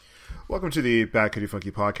Welcome to the Bad Kitty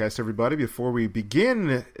Funky podcast, everybody. Before we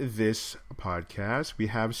begin this podcast, we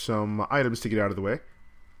have some items to get out of the way.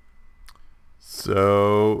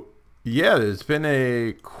 So, yeah, there's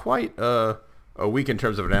been quite a week in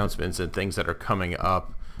terms of announcements and things that are coming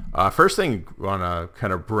up. First thing I want to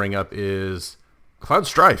kind of bring up is Cloud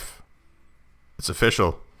Strife. It's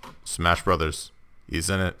official. Smash Brothers. He's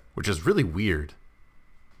in it, which is really weird.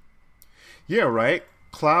 Yeah, right?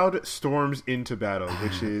 Cloud storms into battle,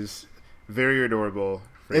 which is very adorable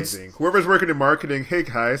phrasing. Whoever's working in marketing, hey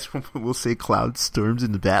guys, we'll say Cloud storms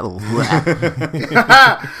into battle.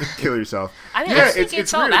 Kill yourself. I mean, I don't think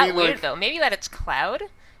it's all weird. That weird, though. Maybe that it's Cloud,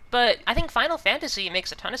 but I think Final Fantasy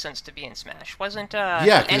makes a ton of sense to be in Smash. Wasn't the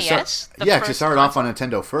NES? Because it started off on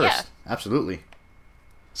Nintendo first. Yeah. Absolutely.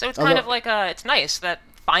 So it's kind of like, it's nice that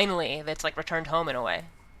finally it's like returned home in a way.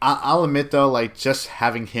 I'll admit, though, like, just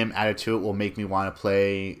having him added to it will make me want to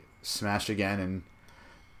play Smash again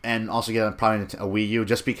and also get probably a Wii U,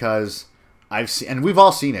 just because I've seen, and we've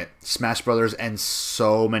all seen it, Smash Brothers end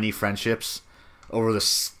so many friendships over the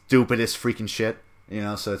stupidest freaking shit, you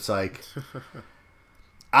know, so it's like,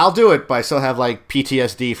 I'll do it, but I still have, like,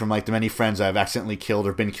 PTSD from, like, the many friends I've accidentally killed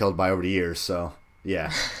or been killed by over the years, so,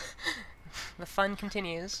 yeah. The fun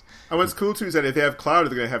continues. And what's cool, too, is that if they have Cloud,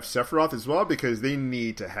 they're going to have Sephiroth as well, because they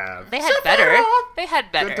need to have They had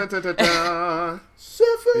Sephiroth! better.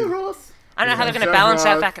 Sephiroth! I don't know how they're going to balance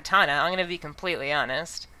out that katana. I'm going to be completely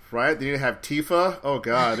honest. Right? They need to have Tifa. Oh,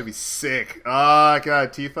 God. That'd be sick. Oh,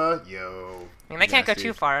 God. Tifa? Yo. I mean, they can't go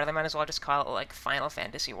too far. They might as well just call it, like, Final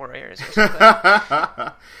Fantasy Warriors or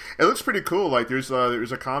something. It looks pretty cool. Like, there's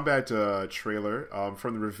a combat trailer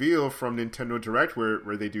from the reveal from Nintendo Direct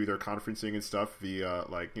where they do their conferencing and stuff via,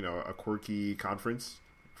 like, you know, a quirky conference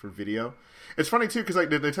for video. It's funny, too, because, like,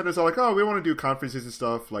 Nintendo's all like, oh, we want to do conferences and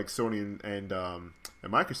stuff like Sony and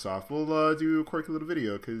Microsoft. We'll do a quirky little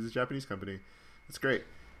video because it's a Japanese company. It's great.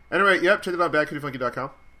 Anyway, yep, check it out, badkittyfunky.com.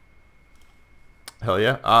 Hell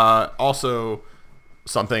yeah. Also,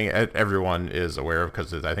 something everyone is aware of,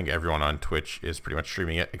 because I think everyone on Twitch is pretty much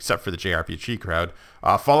streaming it, except for the JRPG crowd.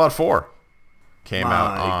 Fallout 4 came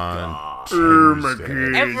out on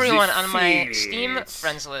Tuesday. Everyone on my Steam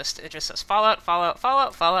friends list, it just says Fallout, Fallout,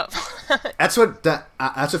 Fallout, Fallout. That's what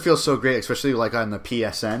feels so great, especially like on the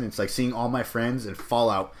PSN. It's like seeing all my friends in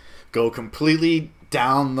Fallout go completely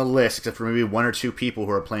down the list, except for maybe one or two people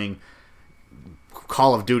who are playing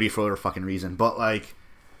Call of Duty for whatever fucking reason. But like,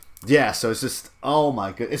 yeah, so it's just, oh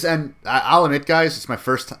my goodness. And I'll admit, guys, it's my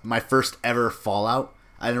first ever Fallout.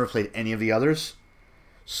 I never played any of the others.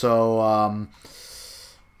 So,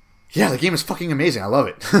 yeah, the game is fucking amazing. I love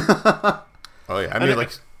it. Oh yeah, I mean,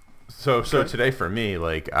 like, so today for me,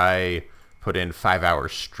 like, I put in 5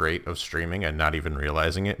 hours straight of streaming and not even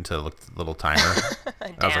realizing it until I looked at the little timer.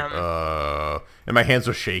 I was like, and my hands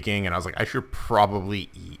were shaking, and I was like, I should probably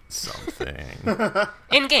eat something.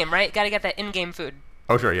 In-game, right? Gotta get that in-game food.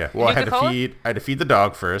 Oh, sure, yeah. Well, I had to feed the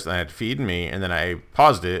dog first, and I had to feed me, and then I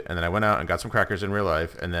paused it, and then I went out and got some crackers in real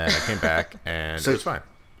life, and then I came back, and it was fine.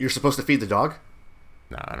 You're supposed to feed the dog?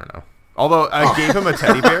 No, I don't know. Although, I gave him a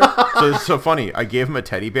teddy bear. So it's so funny. I gave him a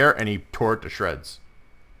teddy bear, and he tore it to shreds.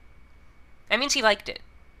 That means he liked it.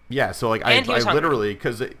 Yeah, so, like, I literally,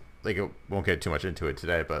 because, like, it won't get too much into it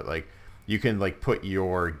today, but, like, you can, like, put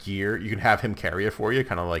your gear, you can have him carry it for you,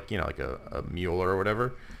 kind of like, you know, like a mule or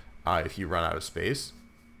whatever, if you run out of space.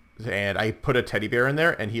 And I put a teddy bear in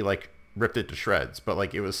there, and he, like, ripped it to shreds, but,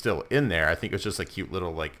 like, it was still in there. I think it was just a cute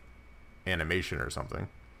little, like, animation or something.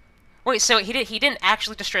 Wait, so he didn't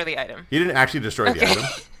actually destroy the item? He didn't actually destroy the item.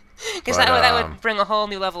 Because that would bring a whole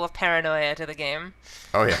new level of paranoia to the game.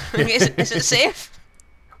 Oh, yeah. Is it safe?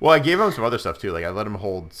 Well, I gave him some other stuff, too. Like, I let him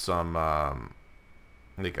hold some,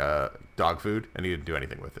 dog food, and he didn't do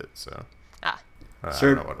anything with it, so. I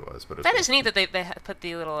don't know what it was, but it was is neat that they put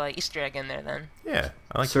the little Easter egg in there, then. Yeah,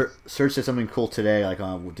 I like Serge said something cool today, like,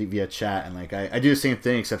 via chat, and, like, I do the same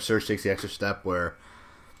thing, except Serge takes the extra step where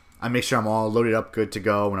I make sure I'm all loaded up, good to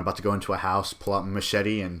go, when I'm about to go into a house, pull out my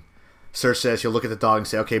machete, and Serge says he'll look at the dog and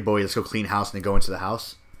say, okay, boy, let's go clean house, and then go into the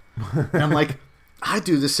house. And I'm like, I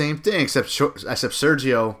do the same thing, except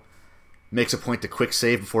Sergio makes a point to quick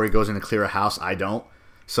save before he goes in to clear a house. I don't.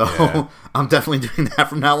 So yeah. I'm definitely doing that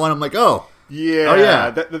from now on. I'm like,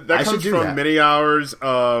 yeah. That comes from many hours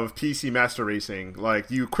of PC Master Racing.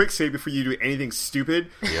 Like, you quick save before you do anything stupid,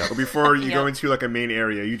 or before you go into, like, a main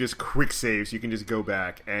area. You just quick save so you can just go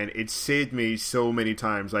back. And it saved me so many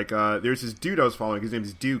times. Like, there's this dude I was following. His name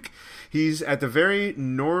is Duke. He's at the very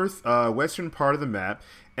western part of the map.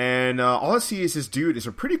 And all I see is this dude is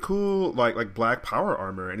a pretty cool, like black power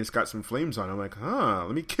armor, and it's got some flames on it. I'm like,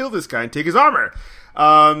 let me kill this guy and take his armor.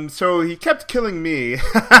 So he kept killing me.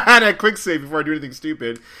 I had a quick save before I do anything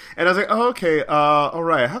stupid. And I was like, oh, okay, all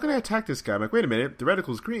right. How can I attack this guy? I'm like, wait a minute. The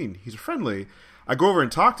reticle's green. He's friendly. I go over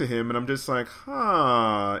and talk to him, and I'm just like,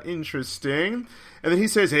 interesting. And then he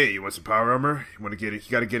says, hey, you want some power armor? You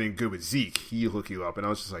got to get in good with Zeke. He'll hook you up. And I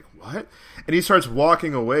was just like, what? And he starts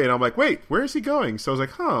walking away, and I'm like, wait, where is he going? So I was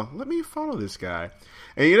like, let me follow this guy.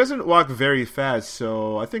 And he doesn't walk very fast,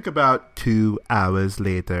 so I think about 2 hours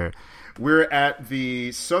later, we're at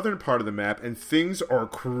the southern part of the map, and things are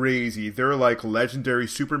crazy. There are, like, legendary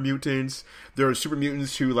super mutants. There are super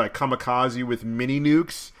mutants who, like, kamikaze with mini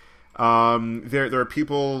nukes. There are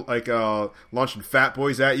people like launching Fat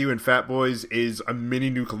Boys at you, and Fat Boys is a mini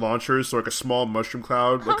nuke launcher, so like a small mushroom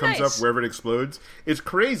cloud that comes up wherever it explodes. It's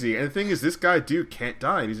crazy, and the thing is, this guy dude can't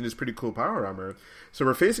die, and he's in his pretty cool power armor. So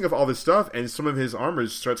we're facing off all this stuff, and some of his armor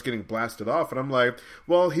starts getting blasted off, and I'm like,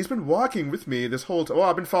 well, he's been walking with me this whole time. Well,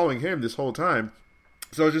 I've been following him this whole time.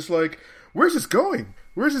 So I was just like, where's this going?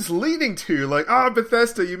 Where's this leading to? Like,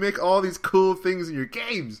 Bethesda, you make all these cool things in your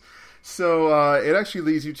games. So it actually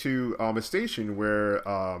leads you to a station where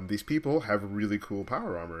these people have really cool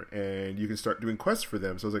power armor, and you can start doing quests for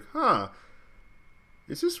them. So I was like,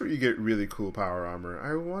 is this where you get really cool power armor?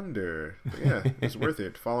 I wonder. But yeah, it's worth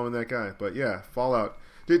it following that guy. But yeah, Fallout.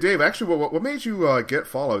 Dave, actually, what made you get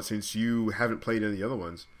Fallout since you haven't played any of the other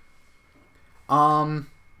ones?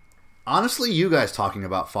 Honestly, you guys talking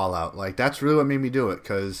about Fallout, like, that's really what made me do it,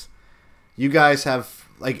 because you guys have,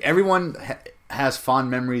 like, everyone has fond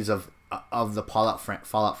memories of the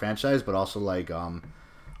Fallout franchise, but also, like,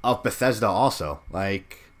 of Bethesda also.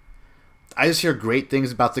 Like, I just hear great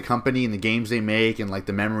things about the company and the games they make, and, like,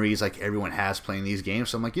 the memories, like, everyone has playing these games.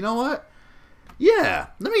 So I'm like, you know what? Yeah,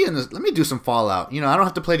 let me do some Fallout. You know, I don't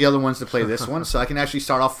have to play the other ones to play this one, so I can actually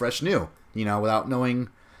start off fresh new, you know, without knowing.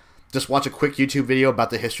 Just watch a quick YouTube video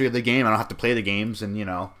about the history of the game. I don't have to play the games and, you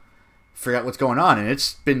know, figure out what's going on. And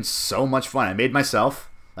it's been so much fun. I made myself,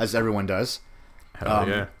 as everyone does. Hell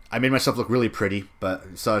yeah. I made myself look really pretty,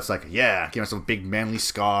 but so it's like, yeah, give myself a big manly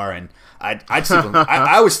scar, and I'd sleep.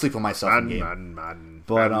 I would sleep on myself in game.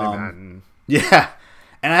 But yeah,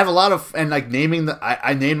 and I have a lot of, and like naming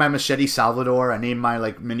I named my machete Salvador. I named my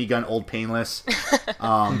like minigun Old Painless.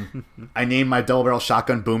 I named my double barrel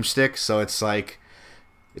shotgun Boomstick. So it's like,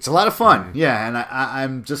 it's a lot of fun. Yeah, and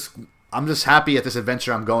I'm just happy at this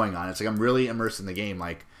adventure I'm going on. It's like I'm really immersed in the game.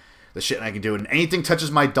 Like, the shit I can do, and anything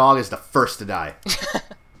touches my dog is the first to die.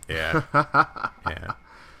 Yeah.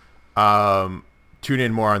 Yeah. Tune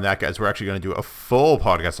in more on that, guys. We're actually going to do a full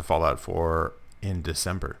podcast of Fallout 4 in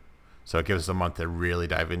December. So it gives us a month to really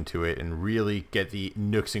dive into it and really get the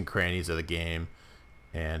nooks and crannies of the game.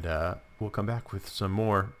 And we'll come back with some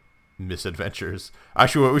more misadventures.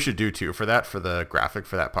 Actually, what we should do too for the graphic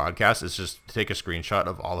for that podcast is just take a screenshot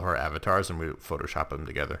of all of our avatars and we Photoshop them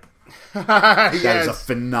together. That is a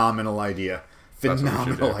phenomenal idea.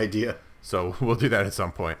 Phenomenal idea. So we'll do that at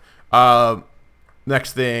some point.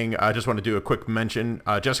 Next thing, I just want to do a quick mention.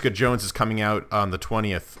 Jessica Jones is coming out on the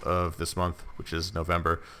 20th of this month, which is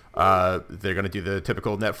November. They're going to do the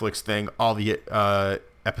typical Netflix thing, all the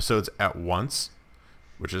episodes at once,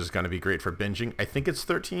 which is going to be great for binging. I think it's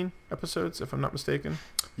 13 episodes, if I'm not mistaken.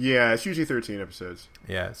 Yeah, it's usually 13 episodes.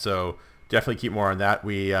 Yeah, so definitely keep more on that.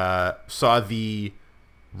 We saw the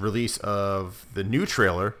release of the new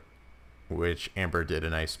trailer, which Amber did a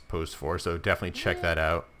nice post for, so definitely check that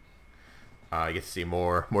out. You get to see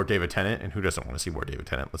more David Tennant, and who doesn't want to see more David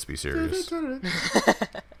Tennant? Let's be serious.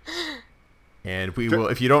 And we will,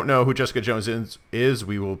 if you don't know who Jessica Jones is,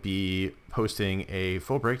 we will be posting a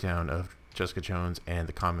full breakdown of Jessica Jones and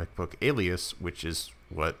the comic book Alias, which is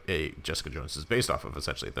what Jessica Jones is based off of,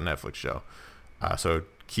 essentially, the Netflix show. So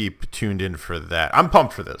keep tuned in for that. I'm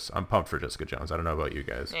pumped for this. I'm pumped for Jessica Jones. I don't know about you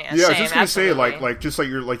guys. Yeah, I was just gonna say,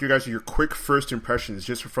 your quick first impressions,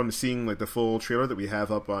 just from seeing like the full trailer that we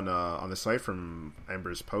have up on the site from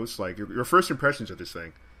Amber's post. Like your first impressions of this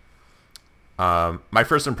thing. My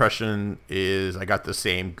first impression is I got the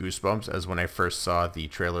same goosebumps as when I first saw the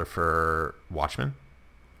trailer for Watchmen.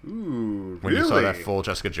 Ooh, when you saw that full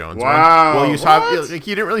Jessica Jones one. Well, you saw like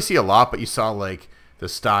you didn't really see a lot, but you saw like the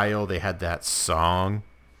style. They had that song,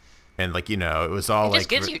 and like, you know, it was all it just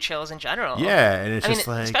gives you chills in general. Yeah, and it's just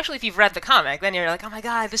like, especially if you've read the comic, then you're like, oh my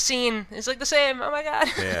god, the scene is like the same. Oh my god.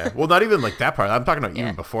 Yeah, well, not even like that part. I'm talking about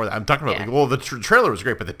even before that. I'm talking about like, well, the trailer was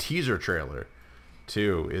great, but the teaser trailer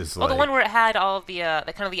too is like, the one where it had all of the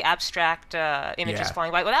kind of the abstract images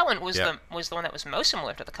flying by. Well, that one was the one that was most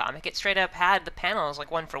similar to the comic. It straight up had the panels like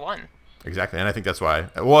one for one. Exactly, and I think that's why.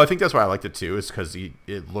 Well, I think that's why I liked it too, is because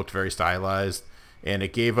it looked very stylized, and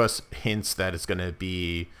it gave us hints that it's going to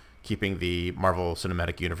be keeping the Marvel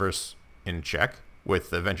Cinematic Universe in check. with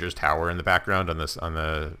the Avengers Tower in the background on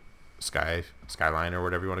the skyline or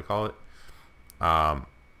whatever you want to call it.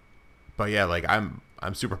 But yeah, like I'm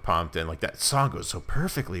super pumped, and like that song goes so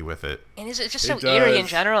perfectly with it. And it's just so eerie in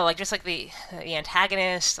general, like just like the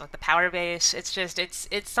antagonist, like the power base. It's just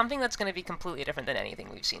it's something that's going to be completely different than anything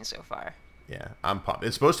we've seen so far. Yeah, I'm pumped.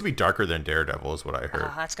 It's supposed to be darker than Daredevil, is what I heard.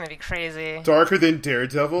 Oh, that's going to be crazy. Darker than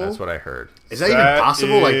Daredevil? That's what I heard. Is that even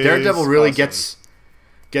possible? Like Daredevil really gets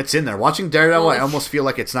in there. Watching Daredevil, I almost feel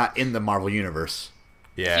like it's not in the Marvel universe.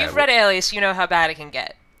 Yeah. If you've read Alias, you know how bad it can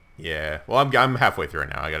get. Yeah. Well, I'm halfway through it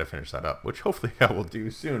now. I got to finish that up, which hopefully I will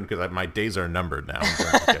do soon because my days are numbered now. I'm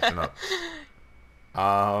going to be catching up.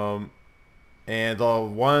 And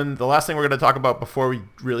the last thing we're going to talk about before we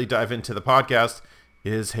really dive into the podcast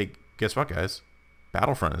is, hey, guess what, guys?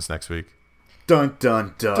 Battlefront is next week. Dun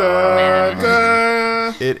dun dun. Dun,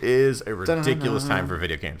 dun. It is a ridiculous time for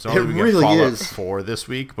video games. Not only It we really got Fallout is. 4 this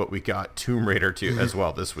week, but we got Tomb Raider 2 as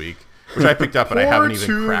well this week, which I picked up, but I haven't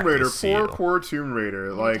even cracked the seal. Poor Tomb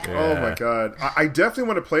Raider. Like, oh my god. I definitely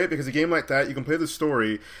want to play it because a game like that, you can play the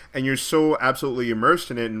story and you're so absolutely immersed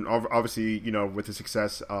in it. And obviously, you know, with the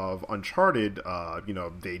success of Uncharted, you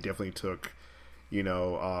know, they definitely took, you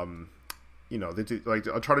know, they did, like,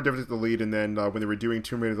 Uncharted definitely took the lead. And then when they were doing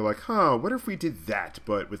Tomb Raider, they're like, what if we did that,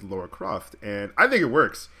 but with Lara Croft? And I think it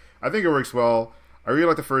works. I think it works well. I really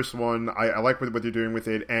like the first one. I like what they're doing with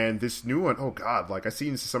it, and this new one. Oh god! Like I've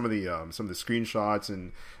seen some of the screenshots,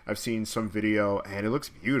 and I've seen some video, and it looks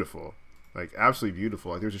beautiful, like absolutely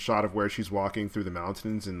beautiful. Like there's a shot of where she's walking through the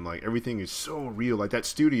mountains, and like everything is so real. Like that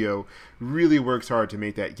studio really works hard to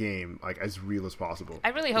make that game like as real as possible. I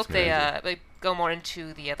really hope they go more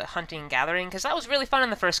into the hunting and gathering, because that was really fun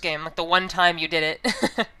in the first game. Like the one time you did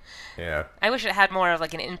it. Yeah. I wish it had more of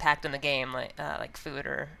like an impact in the game, like food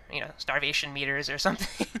or starvation meters or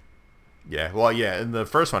something. Yeah. Well, yeah. In the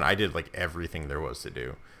first one, I did like everything there was to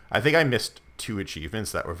do. I think I missed 2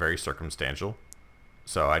 achievements that were very circumstantial,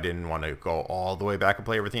 so I didn't want to go all the way back and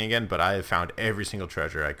play everything again. But I found every single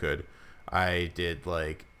treasure I could. I did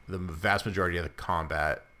like the vast majority of the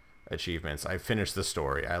combat achievements. I finished the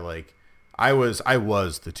story. I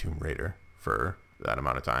was the Tomb Raider for that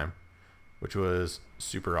amount of time, which was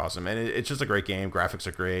super awesome. And it's just a great game. Graphics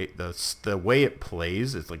are great. The way it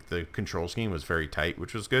plays, it's like the control scheme was very tight,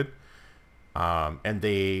 which was good. And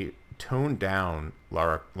they toned down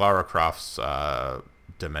Lara Croft's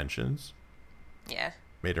dimensions. Yeah.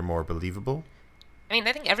 Made her more believable. I mean,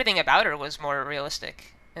 I think everything about her was more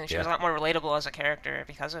realistic, and she was a lot more relatable as a character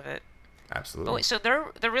because of it. Absolutely. But wait, so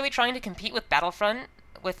they're really trying to compete with Battlefront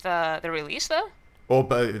with the release, though? Well,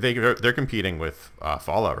 but they're competing with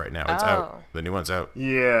Fallout right now. It's out. The new one's out.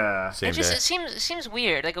 Yeah. Same day. It seems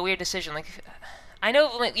weird, like a weird decision. Like, I know,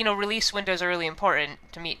 like, release windows are really important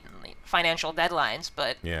to meet financial deadlines,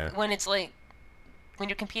 but when it's like when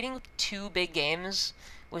you're competing with 2 big games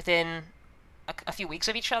within a few weeks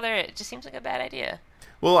of each other, it just seems like a bad idea.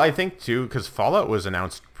 Well, I think too, because Fallout was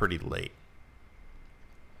announced pretty late.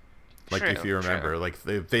 Like, if you remember, like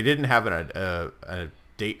they didn't have a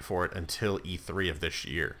date for it until E3 of this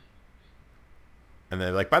year, and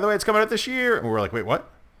they're like, by the way, it's coming out this year, and we're like, wait, what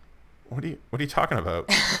are you talking about?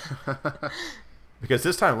 Because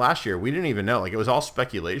this time last year we didn't even know. Like, it was all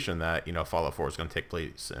speculation that Fallout 4 was going to take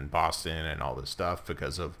place in Boston and all this stuff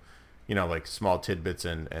because of like small tidbits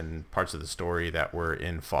and parts of the story that were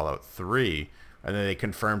in Fallout 3. And then they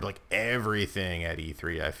confirmed like everything at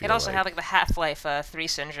E3. I feel it also had like the Half-Life 3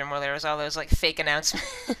 syndrome, where there was all those like fake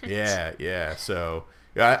announcements. Yeah. So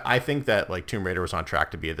I think that like Tomb Raider was on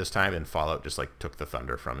track to be at this time, and Fallout just like took the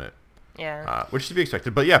thunder from it. Yeah. Which is to be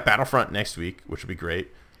expected. But yeah, Battlefront next week, which will be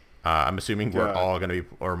great. I'm assuming we're all going to be,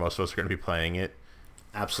 or most of us are going to be playing it.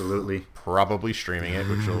 Absolutely. Probably streaming it,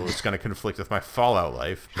 which is going to conflict with my Fallout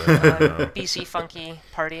life. But I don't know. BC Funky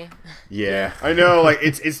party. Yeah. I know, like,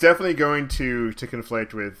 it's definitely going to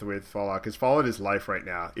conflict with Fallout, because Fallout is life right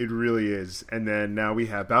now. It really is. And then now we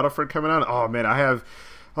have Battlefront coming out. Oh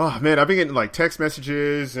man, I've been getting like text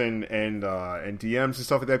messages and DMs and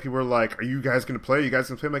stuff like that. People are like, "Are you guys gonna play? You guys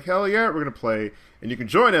gonna play?" I'm like, "Hell yeah, we're gonna play!" And you can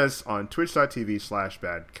join us on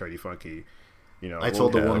twitch.tv/badcodyfunky. I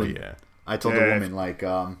told the woman. Yeah. I told the woman like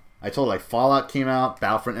Fallout came out,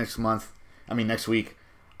 Battlefront next week.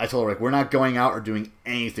 I told her like we're not going out or doing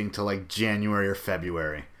anything till like January or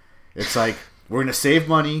February. It's like we're gonna save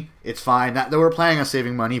money. It's fine. Not that we're planning on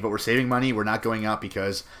saving money, but we're saving money. We're not going out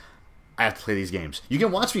because I have to play these games. You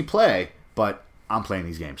can watch me play, but I'm playing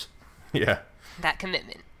these games. Yeah. That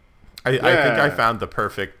commitment. I think I found the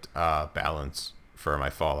perfect balance for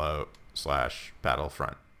my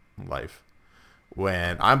Fallout/Battlefront life.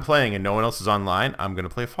 When I'm playing and no one else is online, I'm going to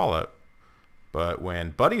play Fallout. But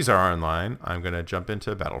when buddies are online, I'm going to jump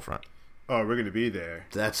into Battlefront. Oh, we're going to be there.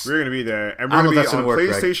 We're going to be there. And we're going to be on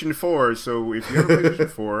PlayStation 4. So if you have a PlayStation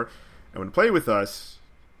 4 and want to play with us,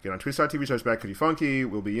 get on twitch.tv/BadKittyFunky.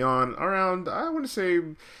 We'll be on around, I want to say,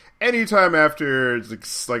 anytime after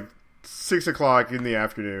like 6 o'clock in the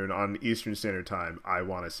afternoon on Eastern Standard Time, I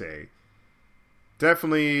want to say.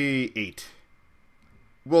 Definitely 8.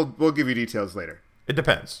 We'll give you details later. It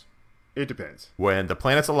depends. When the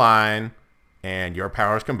planets align and your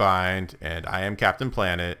powers combined and I am Captain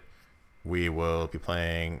Planet, we will be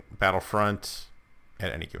playing Battlefront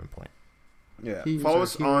at any given point. Yeah. Follow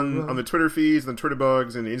us on the Twitter feeds, the Twitter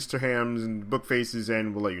bugs, and the Instagrams and book faces,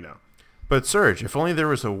 and we'll let you know. But Serge, if only there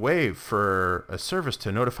was a way for a service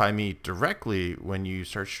to notify me directly when you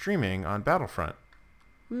start streaming on Battlefront.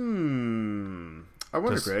 I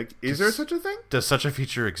wonder, Greg, is there such a thing? Does such a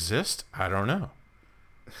feature exist? I don't know.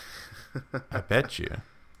 I bet you,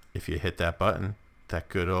 if you hit that button, that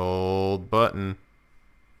good old button.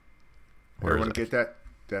 Where want to get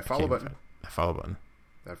that follow button? That follow button.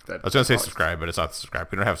 That I was going to say subscribe, but it's not subscribe.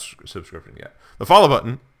 We don't have subscription yet. The follow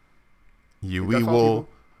button. We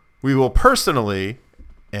will personally,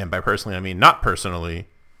 and by personally I mean not personally,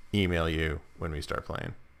 email you when we start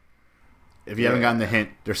playing. If you haven't gotten the hint,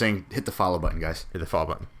 they're saying hit the follow button, guys. Hit the follow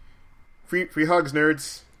button. Free hugs,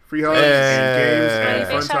 nerds. Free hugs and games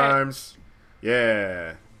and fun times.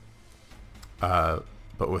 Yeah.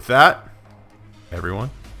 But with that, everyone,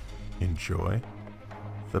 enjoy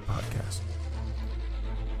the podcast.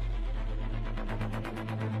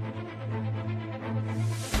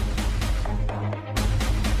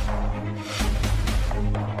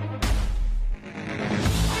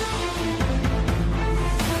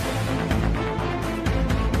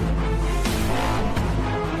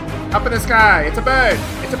 Up in the sky, it's a bird,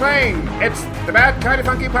 it's a plane, it's the Bad Kitty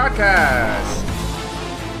Funky Podcast.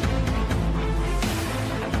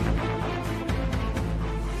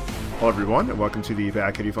 Hello everyone, and welcome to the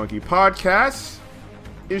Bad Kitty Funky Podcast,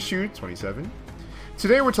 issue 27.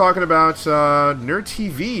 Today we're talking about Nerd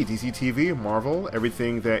TV, DC TV, Marvel,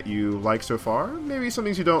 everything that you like so far, maybe some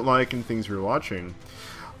things you don't like and things you're watching.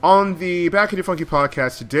 On the Bad Kitty Funky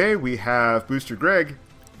Podcast today, we have Booster Greg.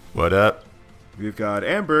 What up? We've got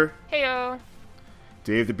Amber. Heyo.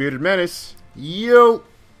 Dave the Bearded Menace. Yo.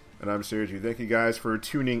 And I'm Sergio. Thank you guys for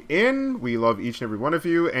tuning in. We love each and every one of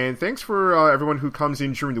you. And thanks for everyone who comes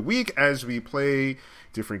in during the week as we play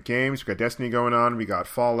different games. We've got Destiny going on. We got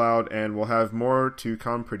Fallout. And we'll have more to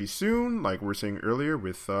come pretty soon, like we were saying earlier,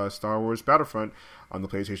 with Star Wars Battlefront on the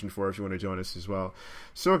PlayStation 4 if you want to join us as well.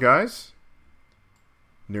 So, guys,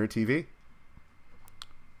 Nerd TV.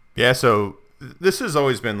 Yeah, so this has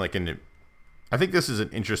always been like I think this is an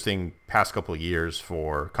interesting past couple of years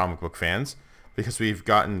for comic book fans because we've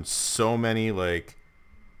gotten so many like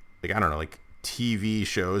I don't know, like TV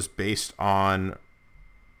shows based on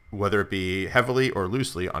whether it be heavily or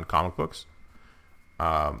loosely on comic books.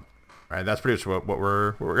 And that's pretty much what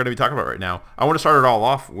we're going to be talking about right now. I want to start it all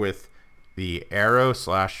off with the Arrow / The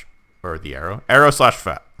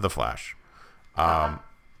Flash. I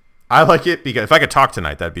like it because if I could talk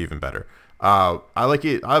tonight, that'd be even better. I like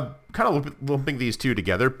it. I'm kind of lumping these two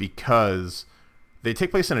together because they take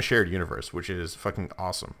place in a shared universe, which is fucking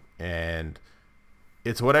awesome. And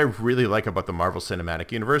it's what I really like about the Marvel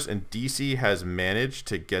Cinematic Universe. And DC has managed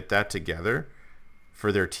to get that together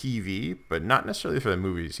for their TV, but not necessarily for the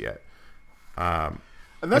movies yet.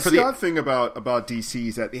 And that's the odd thing about DC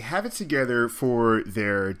is that they have it together for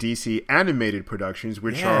their DC animated productions,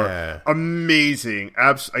 which are amazing.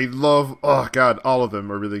 I love, all of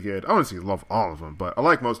them are really good. I wouldn't say love all of them, but I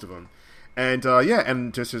like most of them. And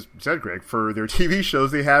and just as said, Greg, for their TV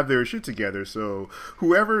shows, they have their shit together. So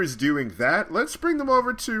whoever is doing that, let's bring them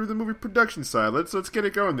over to the movie production side. Let's get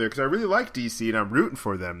it going there because I really like DC and I'm rooting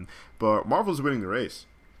for them. But Marvel's winning the race.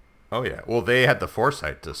 Oh yeah, well they had the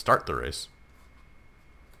foresight to start the race.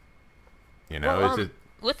 You know,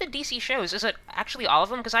 with the DC shows, is it actually all of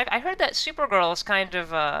them? Because I heard that Supergirl is kind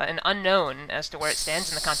of an unknown as to where it stands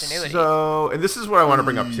in the continuity. So, and this is what I want to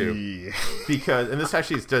bring up too, because this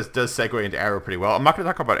actually does segue into Arrow pretty well. I'm not going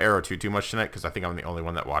to talk about Arrow too much tonight because I think I'm the only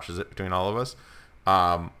one that watches it between all of us.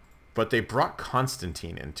 But they brought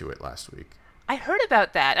Constantine into it last week. I heard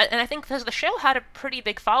about that, and I think because the show had a pretty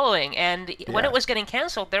big following, and when it was getting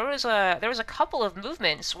canceled, there was a couple of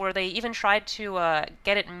movements where they even tried to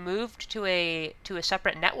get it moved to a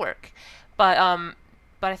separate network, but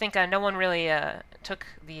I think no one really took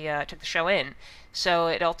the show in, so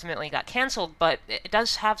it ultimately got canceled. But it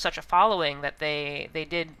does have such a following that they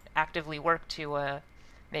did actively work to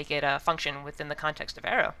make it function within the context of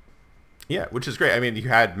Arrow. Yeah, which is great. I mean, you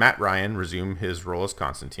had Matt Ryan resume his role as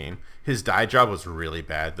Constantine. His dye job was really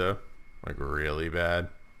bad, though. Like, really bad.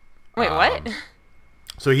 Wait, what?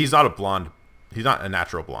 So he's not a blonde. He's not a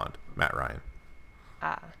natural blonde, Matt Ryan.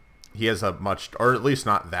 He has a much, or at least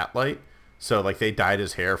not that light. So, like, they dyed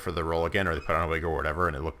his hair for the role again, or they put on a wig or whatever,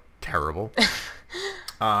 and it looked terrible.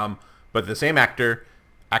 But the same actor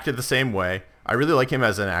acted the same way. I really like him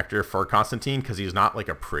as an actor for Constantine because he's not like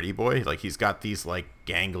a pretty boy. Like, he's got these like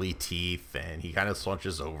gangly teeth, and he kind of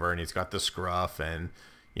slouches over, and he's got the scruff, and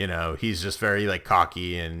you know, he's just very like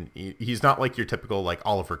cocky, and he's not like your typical like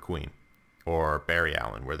Oliver Queen or Barry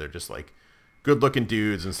Allen, where they're just like good-looking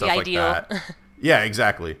dudes and stuff like that. Yeah,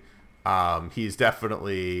 exactly. He's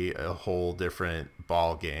definitely a whole different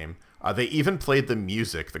ball game. They even played the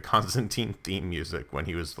music, the Constantine theme music, when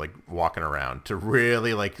he was like walking around to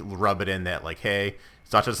really like rub it in that like, hey,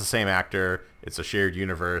 it's not just the same actor, it's a shared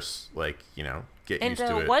universe. Like, you know, get used to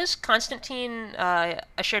it. And was Constantine a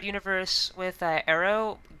shared universe with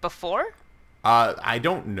Arrow before? I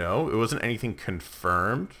don't know. It wasn't anything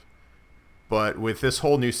confirmed. But with this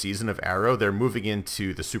whole new season of Arrow, they're moving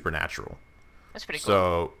into the supernatural. That's pretty cool.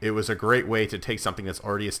 So it was a great way to take something that's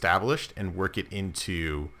already established and work it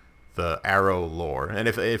into the Arrow lore. And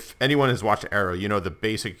if anyone has watched Arrow, you know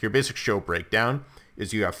your basic show breakdown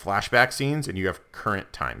is you have flashback scenes and you have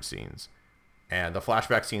current time scenes. And the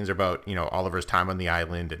flashback scenes are about, you know, Oliver's time on the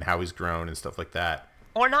island and how he's grown and stuff like that.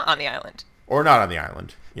 Or not on the island. Or not on the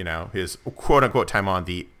island. You know, his quote unquote time on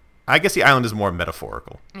the, I guess the island is more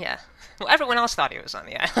metaphorical. Yeah. Well, everyone else thought he was on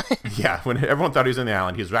the island. Yeah, when everyone thought he was on the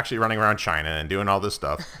island, he was actually running around China and doing all this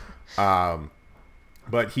stuff.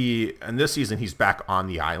 But in this season, he's back on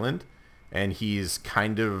the island, and he's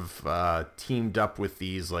kind of teamed up with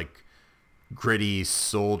these like gritty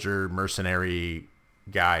soldier mercenary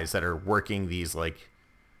guys that are working these like,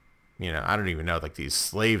 you know, I don't even know, like these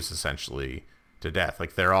slaves essentially to death.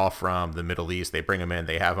 Like, they're all from the Middle East. They bring them in,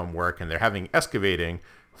 they have them work, and they're having excavating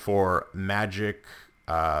for magic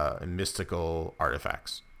and mystical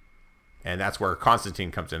artifacts. And that's where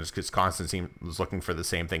Constantine comes in, is because Constantine was looking for the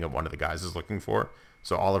same thing that one of the guys is looking for.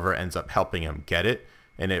 So Oliver ends up helping him get it,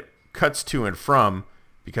 and it cuts to and from,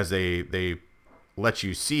 because they let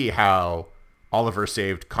you see how Oliver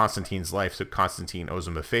saved Constantine's life, so Constantine owes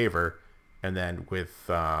him a favor. And then with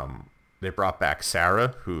they brought back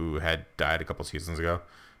Sarah, who had died a couple seasons ago.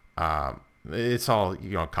 It's all,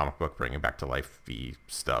 you know, comic book bringing back to life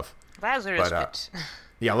stuff. Lazarus Pit.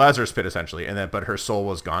 Yeah, Lazarus Pit essentially, and then but her soul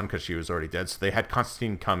was gone because she was already dead. So they had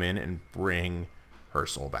Constantine come in and bring her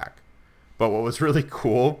soul back. But what was really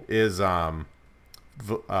cool is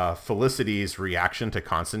Felicity's reaction to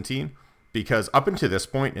Constantine, because up until this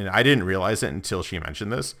point, and I didn't realize it until she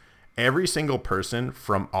mentioned this, every single person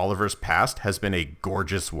from Oliver's past has been a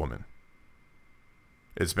gorgeous woman.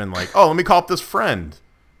 It's been like, oh, let me call up this friend,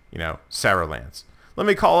 you know, Sarah Lance. Let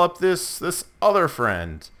me call up this other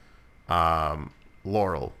friend,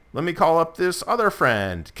 Laurel. Let me call up this other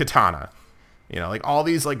friend, Katana. You know, like all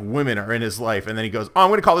these like women are in his life, and then he goes, oh, I'm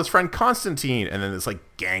going to call this friend Constantine, and then this like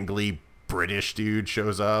gangly British dude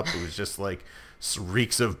shows up who was just like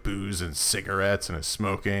reeks of booze and cigarettes and is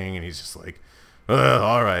smoking, and he's just like,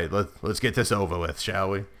 all right, let's get this over with,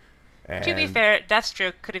 shall we? And to be fair,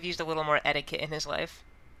 Deathstroke could have used a little more etiquette in his life.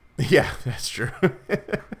 Yeah, that's true.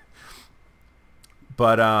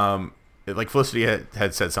 But like Felicity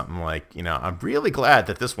had said something like, you know, I'm really glad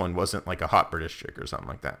that this one wasn't like a hot British chick or something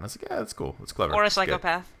like that. And I was like, yeah, that's cool. That's clever. Or a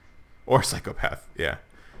psychopath. Or a psychopath, yeah.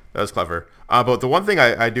 That was clever. But the one thing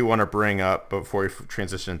I do want to bring up before we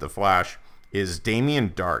transition into Flash is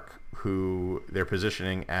Damien Dark, who they're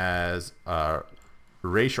positioning as Ra's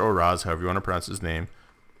al Ghul, however you want to pronounce his name,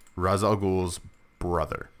 Ra's al Ghul's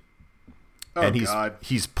brother. Oh, and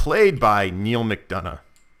he's played by Neil McDonough,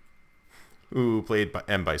 who played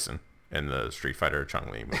M. Bison in the Street Fighter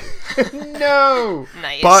Chun-Li movie. No!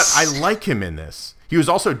 Nice. But I like him in this. He was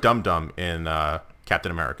also Dum Dum in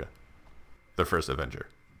Captain America, the first Avenger,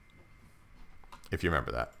 if you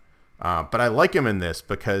remember that. But I like him in this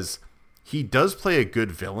because he does play a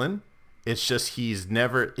good villain. It's just he's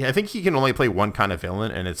never... I think he can only play one kind of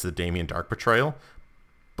villain, and it's the Damien Dark portrayal.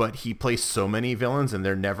 But he plays so many villains, and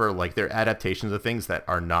they're never like... They're adaptations of things that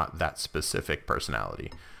are not that specific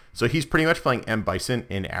personality. So he's pretty much playing M. Bison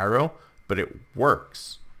in Arrow, but it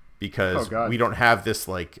works because we don't have this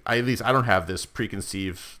like... At least I don't have this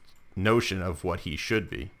preconceived notion of what he should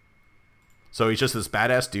be. So he's just this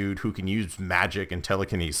badass dude who can use magic and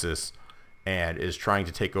telekinesis and is trying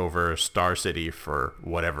to take over Star City for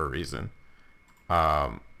whatever reason.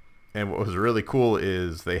 And what was really cool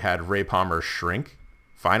is they had Ray Palmer shrink,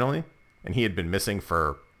 finally, and he had been missing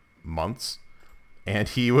for months. and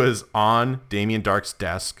he was on Damien Darhk's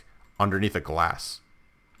desk underneath a glass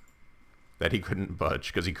that he couldn't budge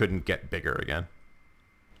because he couldn't get bigger again.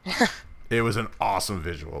 It was an awesome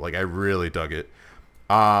visual. Like, I really dug it.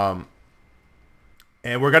 And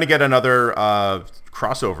we're going to get another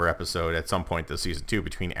crossover episode at some point this season, too,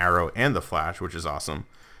 between Arrow and The Flash, which is awesome.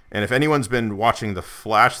 And if anyone's been watching The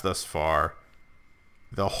Flash thus far,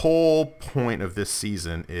 the whole point of this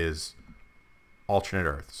season is alternate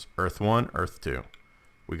Earths. Earth 1, Earth 2.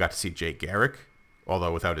 We got to see Jay Garrick,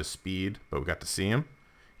 although without his speed, but we got to see him.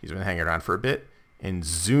 He's been hanging around for a bit. And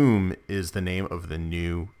Zoom is the name of the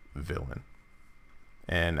new villain.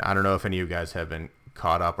 And I don't know if any of you guys have been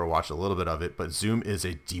caught up or watched a little bit of it, but Zoom is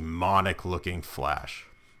a demonic looking Flash.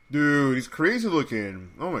 Dude, he's crazy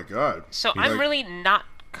looking. Oh my god. So I'm really not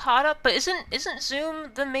caught up, but isn't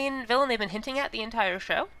Zoom the main villain they've been hinting at the entire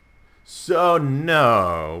show? So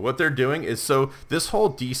no, what they're doing is, so this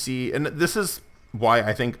whole DC, and this is why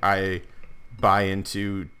I think I buy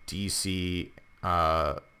into DC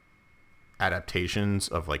adaptations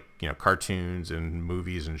of, like, you know, cartoons and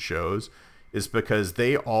movies and shows, is because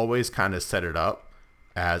they always kind of set it up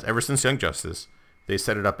as, ever since Young Justice, they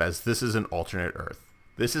set it up as, this is an alternate Earth.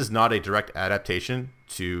 This is not a direct adaptation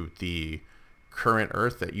to the current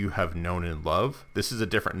Earth that you have known and love. This is a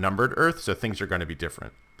different numbered Earth, so things are going to be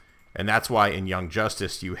different. And that's why in Young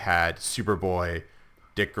Justice you had Superboy,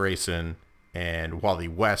 Dick Grayson, and Wally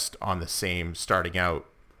West on the same starting out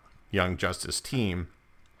Young Justice team,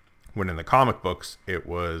 when in the comic books it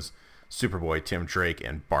was Superboy, Tim Drake,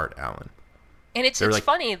 and Bart Allen. And it's like,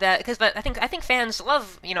 funny that, because I think fans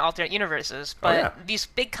love, you know, alternate universes, but these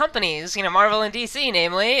big companies, you know, Marvel and DC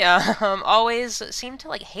namely, always seem to,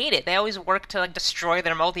 like, hate it. They always work to, like, destroy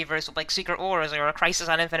their multiverse with, like, Secret Wars or a Crisis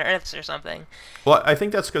on Infinite Earths or something. Well, I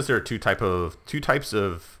think that's because there are two types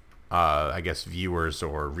of I guess viewers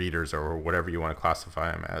or readers or whatever you want to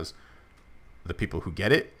classify them as: the people who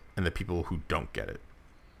get it and the people who don't get it.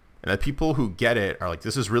 And the people who get it are like,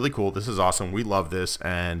 this is really cool, this is awesome, we love this,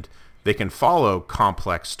 and they can follow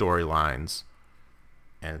complex storylines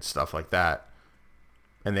and stuff like that.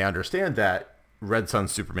 And they understand that Red Sun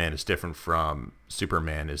Superman is different from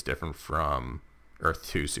Superman, is different from Earth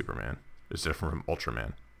 2 Superman, is different from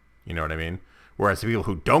Ultraman. You know what I mean? Whereas the people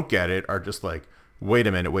who don't get it are just like, wait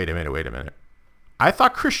a minute. I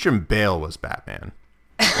thought Christian Bale was Batman.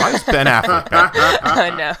 Why is Ben Affleck Batman? I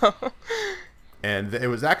know. And it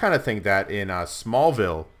was that kind of thing that in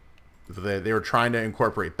Smallville, they were trying to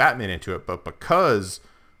incorporate Batman into it, but because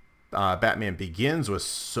Batman Begins was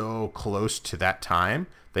so close to that time,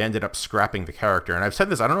 they ended up scrapping the character. And I've said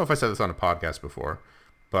this, I don't know if I said this on a podcast before,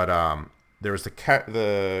 but there was can't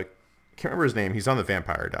remember his name. He's on the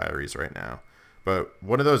Vampire Diaries right now. But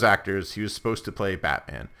one of those actors, he was supposed to play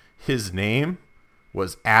Batman. His name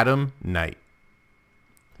was Adam Knight,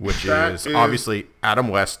 which is obviously Adam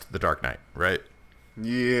West, the Dark Knight, right?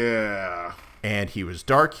 Yeah. And he was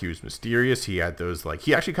dark, he was mysterious, he had those, like,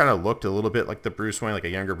 he actually kind of looked a little bit like the Bruce Wayne, like a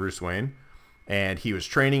younger Bruce Wayne. And he was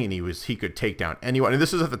training, and he could take down anyone. And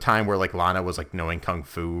this is at the time where, like, Lana was, like, knowing Kung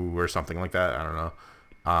Fu or something like that, I don't know.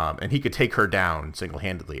 And he could take her down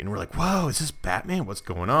single-handedly. And we're like, whoa, is this Batman? What's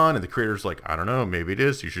going on? And the creator's like, I don't know, maybe it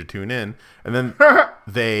is, you should tune in. And then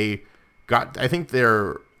they got, I think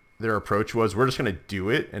their approach was, we're just going to do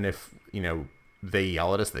it, and if, you know, they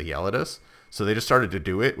yell at us, they yell at us. So they just started to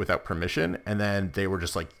do it without permission, and then they were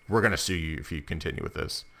just like, we're going to sue you if you continue with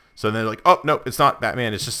this. So then they're like, oh, no, it's not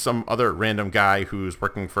Batman, it's just some other random guy who's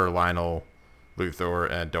working for Lionel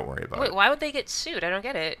Luthor, and don't worry about it. Wait, why would they get sued? I don't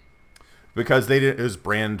get it. Because it was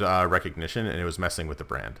brand recognition, and it was messing with the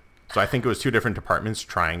brand. So I think it was two different departments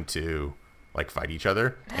trying to, like, fight each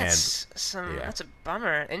other. That's a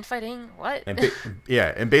bummer. Infighting? What? And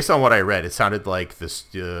and based on what I read, it sounded like this,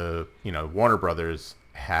 Warner Brothers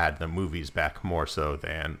had the movies back more so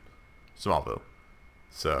than Smallville.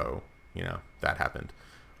 So, that happened.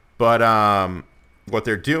 But what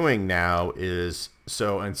they're doing now is,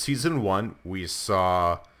 so in season 1, we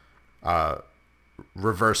saw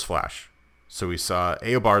Reverse Flash. So we saw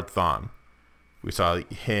Eobard Thawne. We saw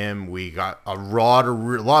him. We got a lot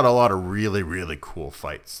of really, really cool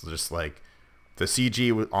fights. Just like the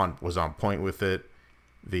CG was on point with it.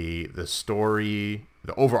 The story,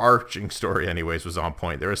 the overarching story, anyways, was on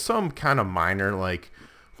point. There was some kind of minor, like,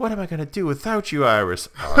 what am I gonna do without you, Iris?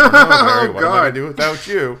 I don't know, Mary. What am I gonna do without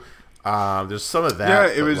you? There's some of that.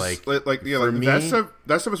 Yeah, it was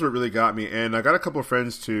that stuff is what really got me. And I got a couple of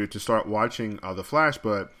friends to start watching The Flash,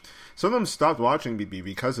 but some of them stopped watching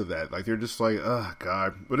because of that. Like, they're just like, oh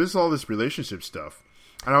god, what is all this relationship stuff?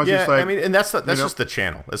 And I was just like, I mean, and that's just the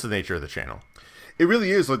channel. That's the nature of the channel. It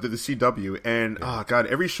really is like the CW, and oh god,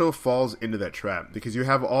 every show falls into that trap because you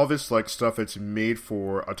have all this like stuff that's made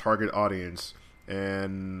for a target audience,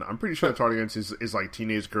 and I'm pretty sure the target audience is like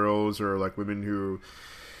teenage girls or like women who,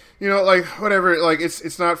 you know, like whatever. Like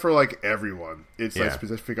it's not for like everyone. It's like a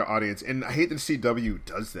specific audience, and I hate that the CW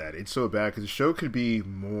does that. It's so bad because the show could be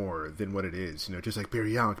more than what it is. You know, just like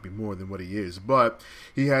Barry Allen could be more than what he is, but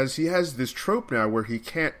he has this trope now where he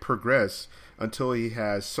can't progress until he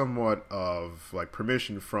has somewhat of like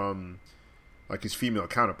permission from like his female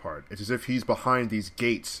counterpart. It's as if he's behind these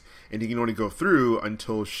gates and he can only go through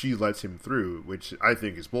until she lets him through, which I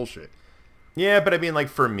think is bullshit. Yeah, but I mean, like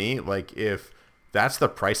for me, like if that's the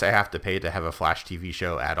price I have to pay to have a Flash TV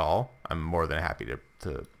show at all, I'm more than happy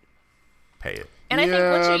to pay it. And I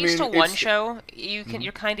think once you're used to one show,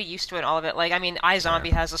 you're kind of used to it, all of it. Like, I mean,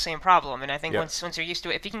 iZombie has the same problem, and I think once you're used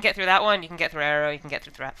to it, if you can get through that one, you can get through Arrow, you can get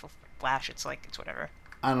through Flash. It's whatever.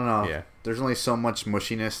 I don't know. Yeah. There's only so much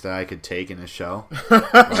mushiness that I could take in a show.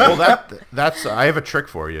 Well, that's I have a trick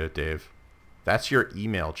for you, Dave. That's your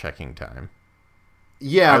email checking time.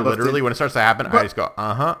 Yeah, I literally, when it starts to happen, I just go,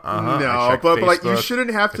 No, but like you shouldn't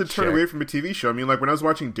have to turn away from a TV show. I mean, like when I was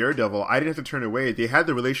watching Daredevil, I didn't have to turn away. They had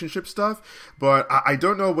the relationship stuff, but I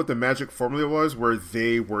don't know what the magic formula was where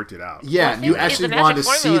they worked it out. Yeah, you actually wanted to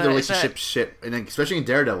see the relationship shit, and then, especially in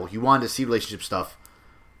Daredevil, you wanted to see relationship stuff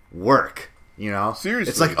work. You know, seriously,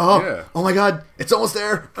 it's like, oh my god, it's almost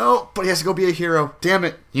there. Oh, but he has to go be a hero. Damn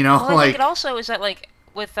it, you know. Well, I think it also is that like.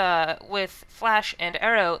 With Flash and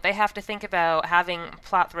Arrow, they have to think about having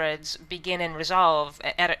plot threads begin and resolve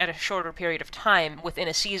at a shorter period of time within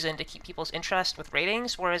a season to keep people's interest with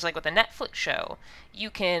ratings, whereas like with a Netflix show, you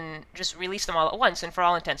can just release them all at once, and for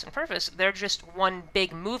all intents and purposes, they're just one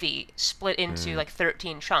big movie split into like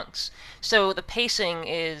 13 chunks. So the pacing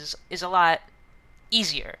is a lot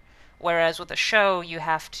easier, whereas with a show, you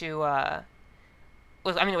have to...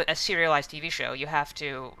 with a serialized TV show, you have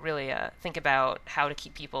to really think about how to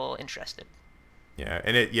keep people interested. Yeah,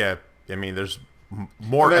 and I mean, there's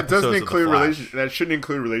more. That doesn't include that shouldn't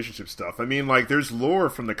include relationship stuff. I mean, like there's lore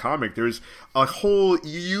from the comic. There's a whole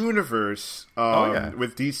universe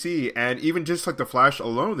with DC, and even just like the Flash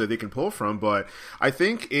alone that they can pull from. But I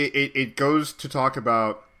think it goes to talk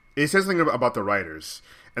about. It says something about the writers.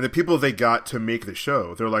 And the people they got to make the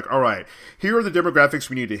show. They're like, all right, here are the demographics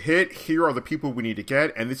we need to hit. Here are the people we need to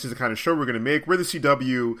get. And this is the kind of show we're going to make. We're the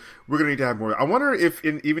CW. We're going to need to have more. I wonder if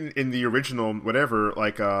even in the original, whatever,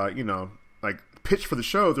 like, like pitch for the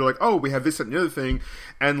show, they're like, oh, we have this and the other thing.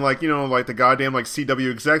 And like, like the goddamn like CW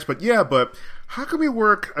execs. But how can we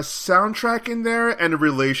work a soundtrack in there and a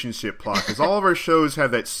relationship plot? Because all of our shows have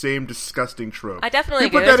that same disgusting trope. I definitely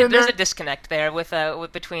agree. There's a disconnect there with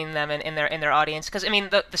between them and in their audience. Because I mean,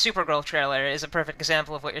 the Supergirl trailer is a perfect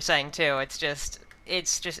example of what you're saying too. It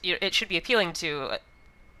should be appealing to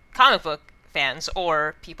comic book fans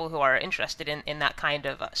or people who are interested in that kind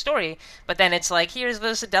of story. But then it's like, here's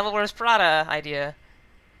this Devil Wears Prada idea.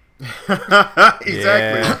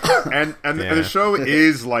 Exactly. And the show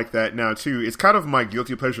is like that now too. It's kind of my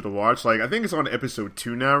guilty pleasure to watch. Like I think it's on episode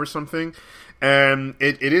 2 now or something, and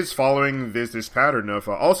it is following this pattern of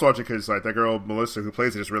also watching because like that girl Melissa who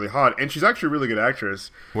plays it is really hot, and she's actually a really good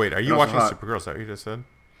actress. Wait, are you watching Supergirl? Is that what you just said?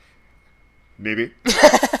 Maybe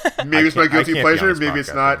it's my guilty pleasure. Maybe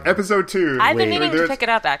it's not. Episode 2. I've been meaning to pick it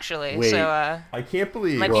up actually. So I can't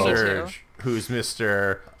believe Serge, who's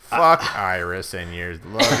Mr. Fuck Iris and your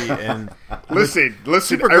lovey and listen.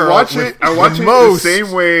 I watch it the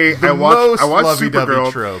same way I watch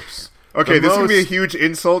Supergirl tropes. Okay, this is gonna be a huge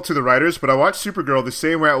insult to the writers, but I watch Supergirl the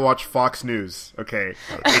same way I watch Fox News. Okay,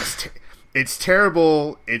 it's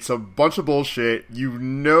terrible. It's a bunch of bullshit. You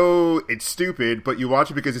know it's stupid, but you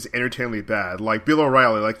watch it because it's entertainingly bad. Like Bill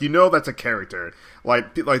O'Reilly, like that's a character.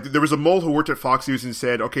 Like there was a mole who worked at Fox News and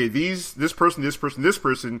said, okay, this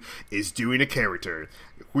person is doing a character.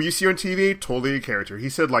 Who you see on TV, totally a character. He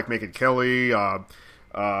said like Megyn Kelly,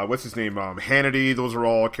 what's his name, Hannity. Those are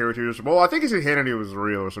all characters. Well, I think he said Hannity was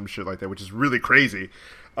real or some shit like that, which is really crazy.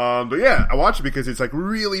 But yeah, I watch it because it's like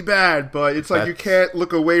really bad, but it's like you can't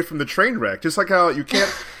look away from the train wreck. Just like how you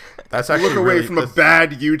can't look away from a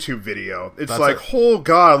bad YouTube video. It's like, oh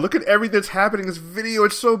god, look at everything that's happening in this video.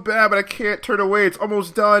 It's so bad, but I can't turn away. It's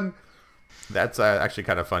almost done. That's actually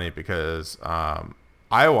kind of funny because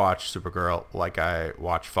I watch Supergirl like I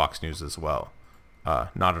watch Fox News as well.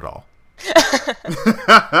 Not at all.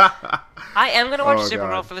 I am going to watch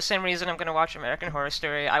Supergirl for the same reason I'm going to watch American Horror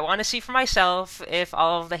Story. I want to see for myself if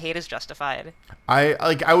all of the hate is justified.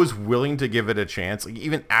 I was willing to give it a chance, like,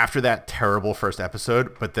 even after that terrible first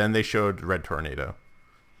episode, but then they showed Red Tornado.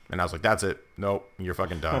 And I was like, that's it. Nope, you're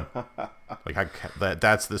fucking done.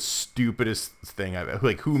 That's the stupidest thing I've...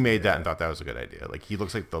 Like, who made that and thought that was a good idea? Like, he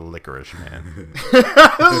looks like the Licorice Man.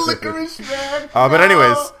 Licorice Man! But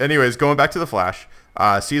anyways, going back to The Flash,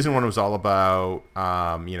 season 1 was all about,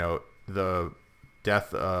 the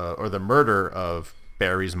death or the murder of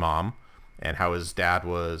Barry's mom and how his dad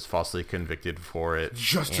was falsely convicted for it.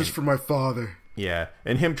 Justice for my father. Yeah,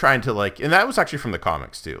 and him trying to and that was actually from the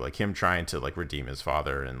comics too, like him trying to redeem his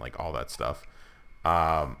father and all that stuff.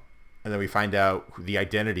 And then we find out the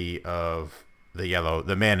identity of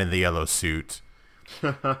the man in the yellow suit,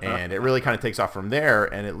 and it really kind of takes off from there,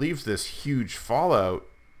 and it leaves this huge fallout,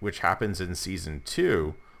 which happens in season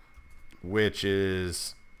 2, which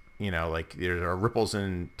is there are ripples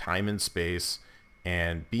in time and space,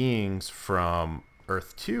 and beings from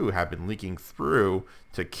Earth 2 have been leaking through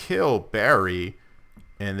to kill Barry,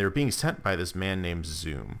 and they're being sent by this man named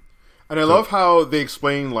Zoom. And I love how they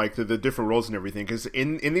explain the different roles and everything, because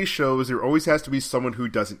in these shows there always has to be someone who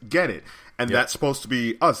doesn't get it, and that's supposed to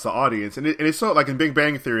be us, the audience. And it's so in Big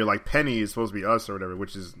Bang Theory, Penny is supposed to be us or whatever,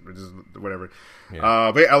 which is whatever.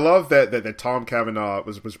 Yeah. But I love that Tom Cavanaugh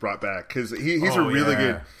was brought back, because he's a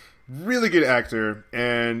really good actor.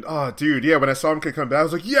 And when I saw him come back, I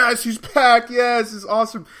was like, yes, he's back. Yes, it's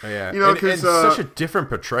awesome. Yeah, because such a different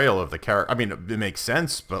portrayal of the character. I mean, it makes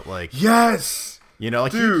sense, but yes.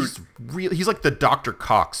 Dude. He's like the Dr.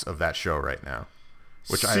 Cox of that show right now,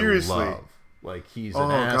 which seriously. I love. He's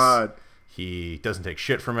an ass. God. He doesn't take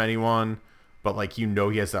shit from anyone, but he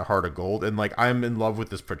has that heart of gold. And I'm in love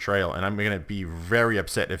with this portrayal, and I'm gonna be very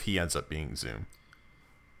upset if he ends up being Zoom.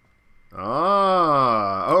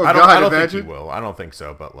 I don't think he will. I don't think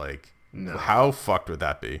so, but no. How fucked would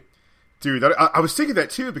that be? Dude, I was thinking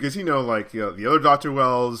that too, because the other Dr.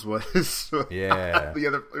 Wells was the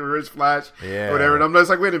other Earth's Flash or whatever, and I'm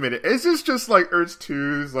just wait a minute, is this just Earth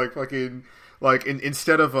 2's fucking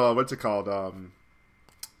instead of what's it called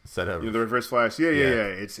instead of the Reverse Flash,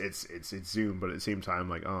 it's Zoom, but at the same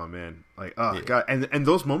time oh man, God, and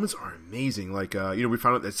those moments are amazing. We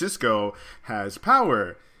found out that Cisco has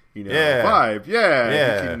power. Vibe.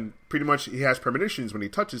 He has premonitions when he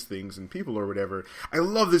touches things and people or whatever. I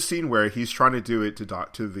love this scene where he's trying to do it to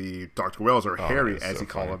the Dr. Wells, or Harry, as he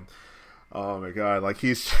call him. Oh my God!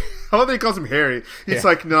 He's, I don't think he calls him Harry. He's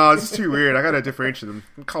no, this is too weird. I gotta differentiate them.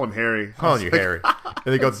 Call him Harry. I'm calling you Harry.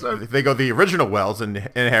 And they go the original Wells, and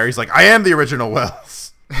Harry's I am the original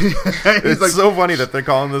Wells. It's so funny that they're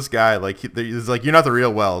calling this guy he's you're not the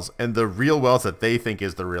real Wells, and the real Wells that they think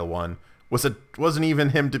is the real one wasn't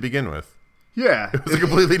even him to begin with. Yeah. It was a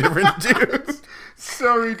completely different dude.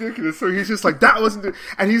 So ridiculous. So he's just that wasn't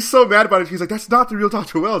and he's so mad about it. He's that's not the real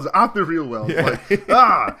Dr. Wells. I'm the real Wells.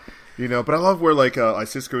 Yeah. But I love where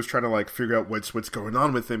Cisco's trying to figure out what's going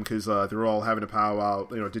on with him, because they're all having a powwow.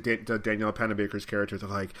 To Danielle Panabaker's character,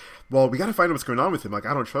 they're well, we got to find out what's going on with him. I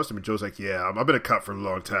don't trust him. And Joe's yeah, I've been a cut for a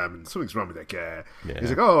long time, and something's wrong with that guy. Yeah.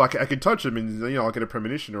 He's I can touch him, and I'll get a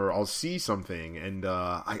premonition, or I'll see something. And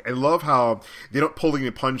I love how they don't pull any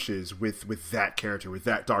punches with that character, with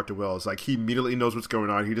that Dr. Wells. He immediately knows what's going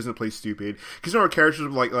on. He doesn't play stupid, because our characters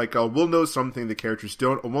we'll know something the characters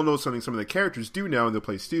don't, or we'll know something some of the characters do know, and they'll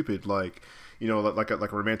play stupid. Like a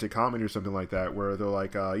romantic comedy or something like that, where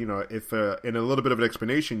they're if in a little bit of an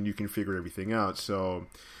explanation you can figure everything out. So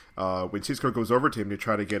when Cisco goes over to him to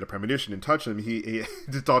try to get a premonition and touch him, he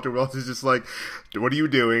Dr. Wells is just what are you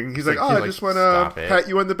doing? He's I just want to pat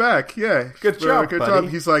you on the back. Yeah, good job, good buddy. job.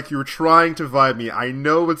 He's you're trying to vibe me. I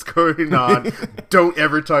know what's going on. Don't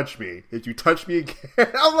ever touch me. If you touch me again,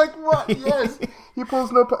 I'm what? Yes. He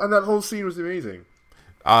pulls no. And that whole scene was amazing.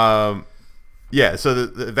 Yeah, so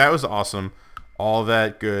that was awesome, all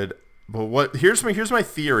that good. But here's my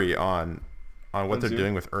theory on what they're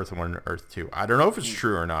doing with Earth 1 and Earth 2. I don't know if it's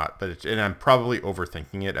true or not, but and I'm probably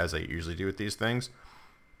overthinking it, as I usually do with these things.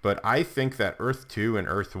 But I think that Earth 2 and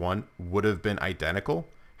Earth 1 would have been identical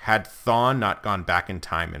had Thawne not gone back in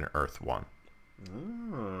time in Earth 1.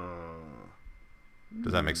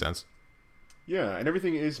 Does that make sense? Yeah, and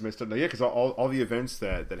everything is messed up now. Yeah, because all the events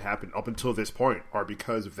that happened up until this point are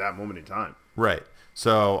because of that moment in time. Right.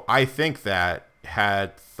 So I think that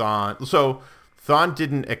had Thawne... So Thawne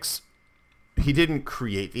didn't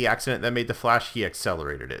create the accident that made the Flash. He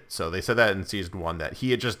accelerated it. So they said that in season 1, that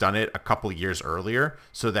he had just done it a couple years earlier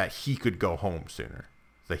so that he could go home sooner.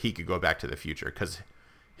 So that he could go back to the future. Because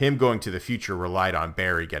him going to the future relied on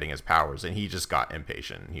Barry getting his powers, and he just got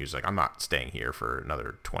impatient. He was I'm not staying here for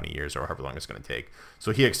another 20 years or however long it's going to take.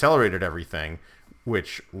 So he accelerated everything,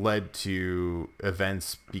 which led to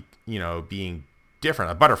events being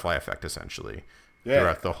different, a butterfly effect essentially,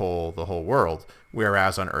 throughout the whole world.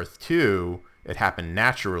 Whereas on Earth 2, it happened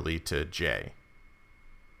naturally to Jay.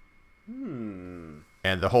 And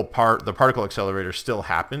the whole the particle accelerator still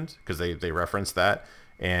happened because they referenced that,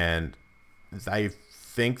 and I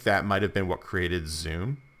think that might have been what created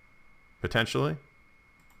Zoom, potentially.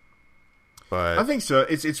 But I think so.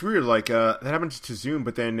 It's weird. Like that happens to Zoom,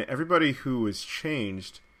 but then everybody who was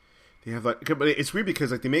changed, they have like. But it's weird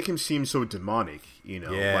because like they make him seem so demonic. You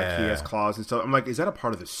know, like he has claws and stuff. I'm like, is that a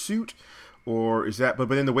part of the suit, or is that? But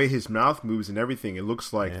then the way his mouth moves and everything, it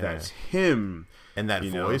looks like that's him. And that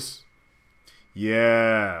voice.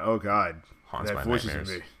 Yeah. Oh God. Haunts that my voice nightmares.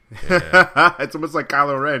 is in me. Yeah. It's almost like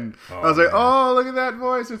Kylo Ren. I was like, oh, look at that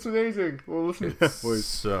voice. It's amazing. Well, listen to that voice.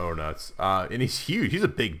 So nuts. And he's huge. He's a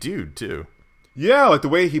big dude too. Yeah, like the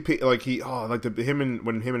way him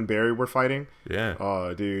and Barry were fighting. Yeah.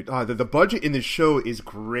 Oh, dude. The budget in this show is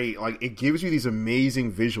great. Like it gives you these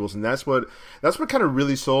amazing visuals, and that's what kind of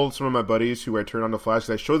really sold some of my buddies who I turned on the Flash.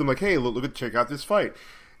 I showed them like, hey, check out this fight,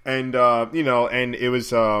 and and it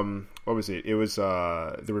was what was it? It was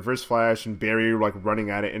the Reverse Flash and Barry like running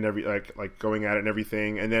at it and like going at it and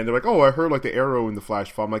everything. And then they're like, "Oh, I heard like the arrow in the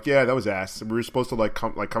Flash fall." I'm like, "Yeah, that was ass. We were supposed to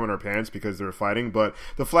come in our pants because they were fighting, but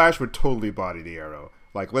the Flash would totally body the arrow.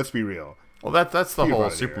 Like, let's be real." Well, that's the whole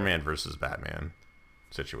Superman versus Batman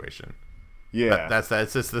situation. Yeah, that's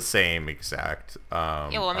just the same exact. Yeah,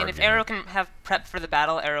 well, I mean, if Arrow can have prep for the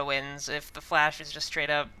battle, Arrow wins. If the Flash is just straight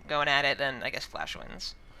up going at it, then I guess Flash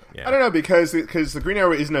wins. Yeah. I don't know because the Green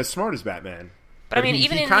Arrow isn't as smart as Batman. But I mean,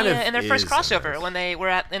 even in their first crossover, when they were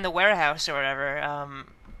in the warehouse or whatever,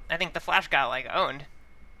 I think the Flash got like owned.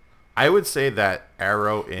 I would say that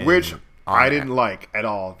Arrow which I didn't like at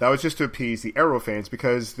all. That was just to appease the Arrow fans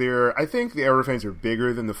because I think the Arrow fans are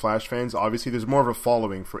bigger than the Flash fans. Obviously, there's more of a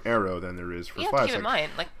following for Arrow than there is for Flash. You have to keep in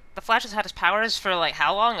mind, like the Flash has had his powers for like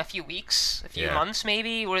how long? A few weeks, a few months,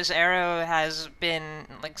 maybe. Whereas Arrow has been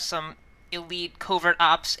like some elite covert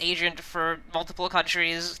ops agent for multiple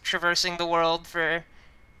countries, traversing the world for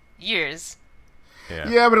years.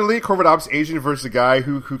 Yeah, but elite covert ops agent versus a guy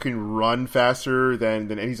who can run faster than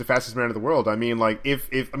and he's the fastest man in the world. I mean, like if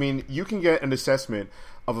you can get an assessment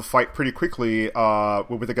of a fight pretty quickly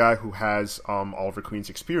with a guy who has Oliver Queen's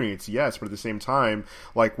experience, yes, but at the same time,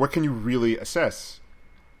 like what can you really assess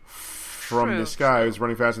from this guy who's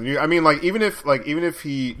running faster than you? I mean, like even if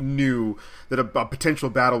he knew that a potential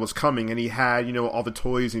battle was coming and he had all the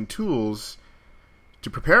toys and tools to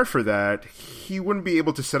prepare for that, he wouldn't be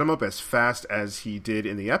able to set him up as fast as he did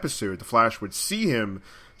in the episode. The Flash would see him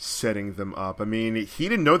setting them up. I mean, he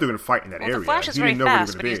didn't know they were going to fight in that area. The Flash is very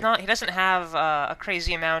fast, but he doesn't have a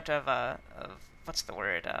crazy amount of what's the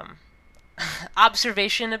word?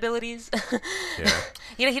 Observation abilities.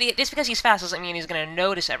 Yeah. Just because he's fast doesn't mean he's going to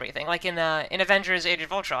notice everything. Like in Avengers: Age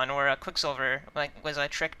of Ultron, where Quicksilver was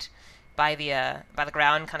tricked by the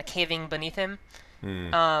ground, kind of caving beneath him.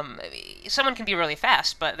 Someone can be really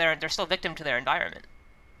fast, but they're still victim to their environment.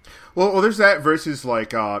 Well, there's that versus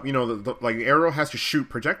like like Arrow has to shoot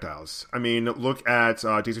projectiles. I mean, look at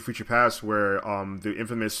Days of Future Past, where the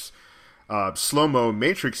infamous slow-mo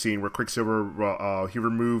Matrix scene where Quicksilver he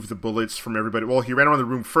removed the bullets from everybody. Well, he ran around the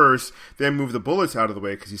room first, then moved the bullets out of the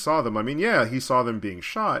way because he saw them. I mean, yeah, he saw them being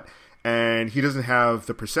shot, and he doesn't have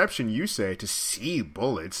the perception you say to see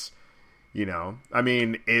bullets. I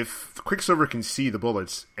mean, if Quicksilver can see the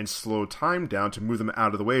bullets and slow time down to move them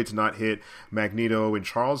out of the way to not hit Magneto and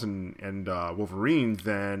Charles and Wolverine,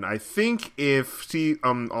 then I think if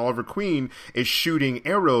Oliver Queen is shooting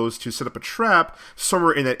arrows to set up a trap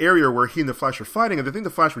somewhere in that area where he and the Flash are fighting, I think the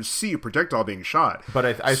Flash would see a projectile being shot. But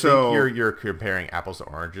I think you're comparing apples to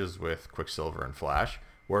oranges with Quicksilver and Flash,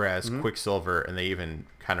 whereas Quicksilver, and they even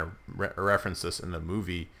kind of reference this in the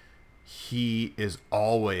movie, he is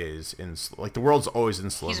always the world's always in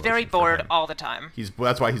slow motion. He's very bored all the time.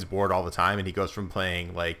 That's why he's bored all the time, and he goes from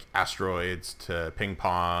playing like asteroids to ping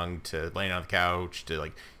pong to laying on the couch to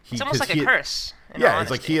like it's almost like a curse. Yeah,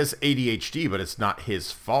 it's like he has ADHD, but it's not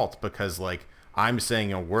his fault because like I'm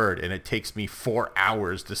saying a word and it takes me 4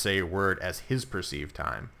 hours to say a word as his perceived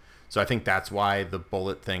time. So I think that's why the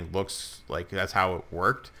bullet thing looks like that's how it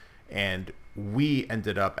worked. And we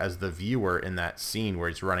ended up as the viewer in that scene where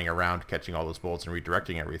he's running around catching all those bullets and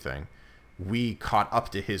redirecting everything. We caught up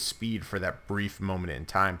to his speed for that brief moment in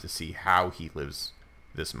time to see how he lives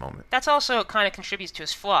this moment. That's also kind of contributes to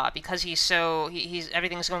his flaw because he's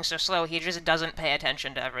everything's going so slow. He just doesn't pay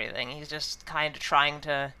attention to everything. He's just kind of trying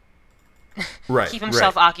to keep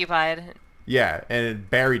himself occupied. Yeah, and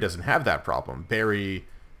Barry doesn't have that problem. Barry,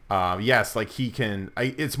 yes, like he can.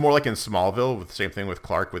 It's more like in Smallville with the same thing with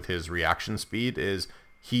Clark with his reaction speed is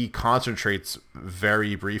he concentrates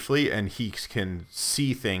very briefly and he can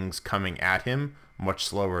see things coming at him much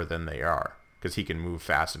slower than they are. because he can move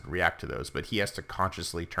fast and react to those, but he has to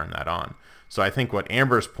consciously turn that on. So I think what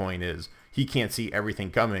Amber's point is, he can't see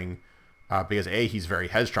everything coming because A, he's very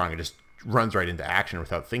headstrong and just runs right into action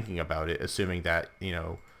without thinking about it, assuming that,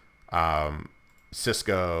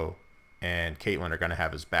 Cisco and Caitlin are going to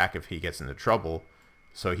have his back if he gets into trouble.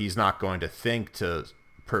 So he's not going to think to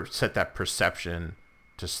set that perception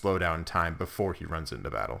to slow down time before he runs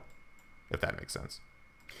into battle, if that makes sense.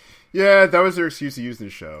 Yeah, that was their excuse to use the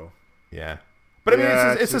show. Yeah. But I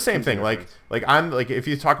mean, it's the same thing. Like if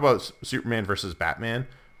you talk about Superman versus Batman,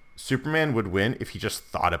 Superman would win if he just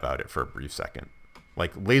thought about it for a brief second.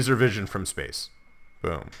 Like laser vision from space.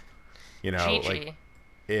 Boom. GG.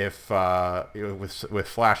 If with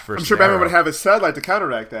Flash versus I'm sure Batman would have a satellite to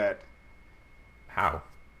counteract that. How?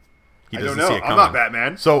 I don't know. I'm not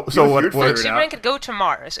Batman. So what? Superman could go to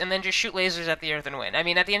Mars and then just shoot lasers at the Earth and win. I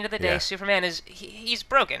mean, at the end of the day, Superman he's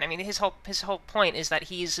broken. I mean, his whole point is that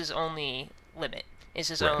he's his only limit. Is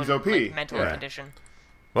his own mental condition.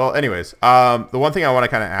 Well, anyways, the one thing I want to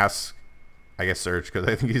kind of ask, I guess, Serge, because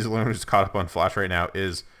I think he's the one who's caught up on Flash right now,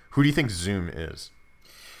 is who do you think Zoom is?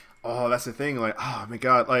 Oh, that's the thing. Like, oh my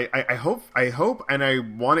god. Like, I hope, and I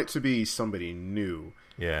want it to be somebody new.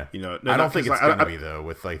 Yeah. I don't think it's gonna be though,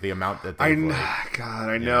 with like the amount that they. I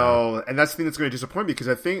know, and that's the thing that's going to disappoint me because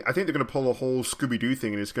I think they're going to pull a whole Scooby Doo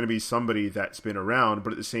thing, and it's going to be somebody that's been around,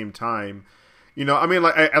 but at the same time, I mean,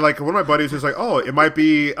 like, I like one of my buddies was like, oh, it might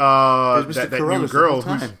be that new girl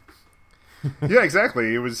who's. Yeah,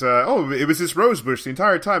 exactly. It was it was this rose bush the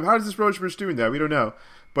entire time. How is this rose bush doing that? We don't know.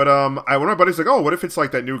 But one of my buddies was like, oh, what if it's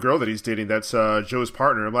like that new girl that he's dating that's Joe's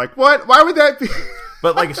partner? I'm like, what? Why would that be?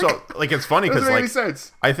 But like, so like, it's funny because like,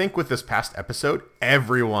 sense. I think with this past episode,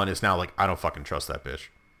 everyone is now like, I don't fucking trust that bitch.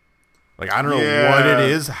 Like, I don't know what it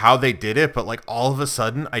is, how they did it, but like all of a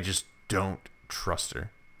sudden, I just don't trust her.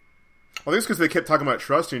 I think it's because they kept talking about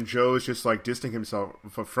trust, and Joe is just like distancing himself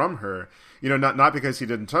from her. Not because he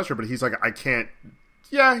didn't trust her, but he's like, I can't.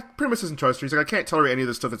 Yeah, pretty much doesn't trust her. He's like, I can't tolerate any of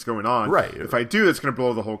the stuff that's going on. Right. If I do, it's going to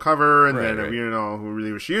blow the whole cover, and then we don't know who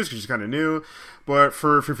really she is because she's kind of new. But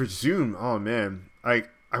for Zoom, oh man, I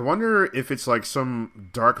wonder if it's like some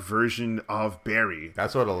dark version of Barry.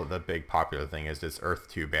 That's what the big popular thing is. It's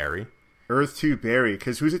Earth 2 Barry. Earth 2 Barry,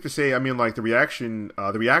 because who's it to say? I mean, like the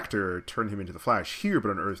reactor turned him into the Flash here, but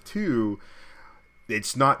on Earth 2,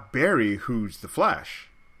 it's not Barry who's the Flash.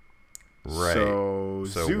 Right. So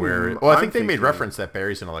Zoom, I think they made reference that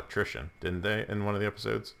Barry's an electrician, didn't they, in one of the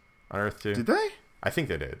episodes on Earth 2? Did they? I think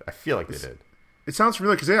they did. I feel like they did. It sounds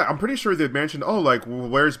familiar because I'm pretty sure they mentioned,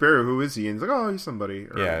 where's Barry? Who is he? And it's like, oh, he's somebody.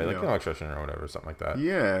 Or, like an electrician or whatever, something like that.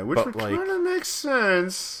 Yeah, which would kind of make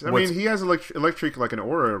sense. I mean, he has electric like an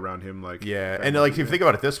aura around him. Like and like if you think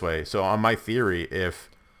about it this way, so on my theory, if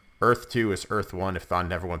Earth 2 is Earth 1, if Thawne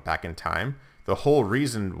never went back in time, the whole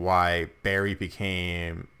reason why Barry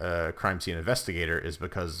became a crime scene investigator is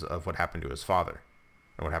because of what happened to his father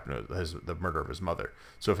and what happened to the murder of his mother.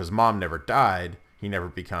 So if his mom never died, he never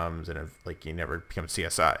becomes CSI. If he never becomes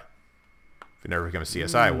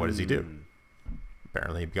CSI, what does he do?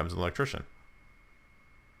 Apparently, he becomes an electrician.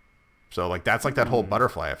 So like that's like that whole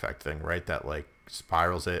butterfly effect thing, right? That like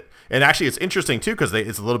spirals it. And actually, it's interesting too because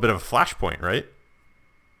it's a little bit of a flashpoint, right?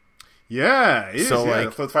 Yeah, it is.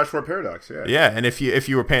 The Flash Forward paradox. Yeah. Yeah, and if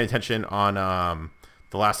you were paying attention on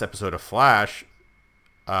the last episode of Flash,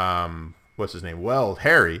 what's his name? Well,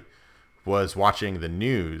 Harry was watching the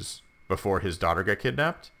news before his daughter got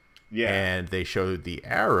kidnapped. Yeah. And they showed the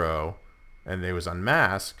Arrow, and they was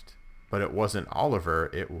unmasked, but it wasn't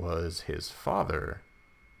Oliver, it was his father.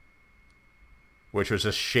 Which was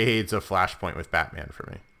just shades of Flashpoint with Batman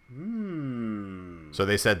for me. So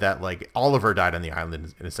they said that like Oliver died on the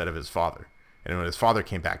island instead of his father. And when his father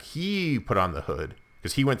came back, he put on the hood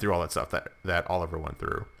because he went through all that stuff that Oliver went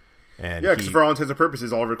through. And because for all intents and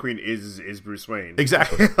purposes, Oliver Queen is Bruce Wayne.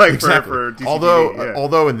 Exactly. Exactly. For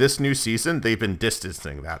although in this new season, they've been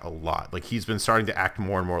distancing that a lot. Like he's been starting to act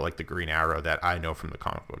more and more like the Green Arrow that I know from the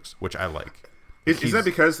comic books, which I like. Is that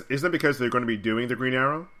because they're going to be doing the Green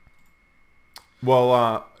Arrow?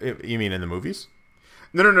 Well, you mean in the movies?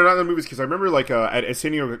 No, not in the movies, because I remember, like, at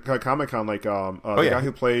San Diego Comic-Con, like, guy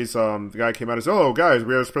who plays, the guy came out and said, oh, guys,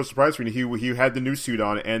 we have a special surprise for you. He had the new suit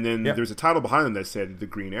on, and then there's a title behind him that said The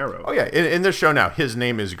Green Arrow. Oh, yeah. In this show now, his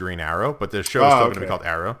name is Green Arrow, but the show is still going to be called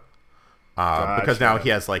Arrow. Because now he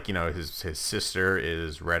has, like, his sister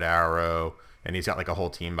is Red Arrow, and he's got, like, a whole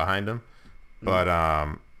team behind him. But,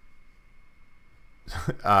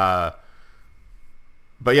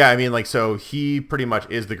 But yeah, I mean, like, so he pretty much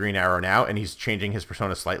is the Green Arrow now, and he's changing his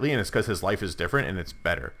persona slightly, and it's because his life is different, and it's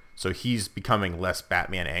better. So he's becoming less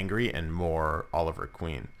Batman angry and more Oliver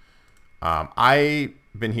Queen. I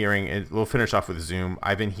been hearing, and we'll finish off with Zoom.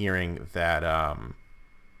 I've been hearing that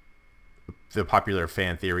the popular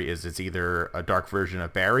fan theory is it's either a dark version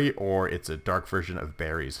of Barry or it's a dark version of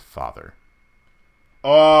Barry's father.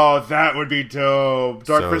 Oh, that would be dope.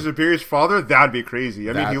 Dark version of Barry's father? That'd be crazy.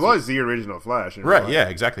 I mean, he was the original Flash. Right, yeah,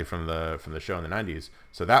 exactly, from the show in the 90s.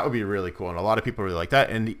 So that would be really cool, and a lot of people really like that.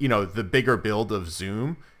 And, you know, the bigger build of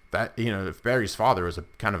Zoom, that, you know, if Barry's father was a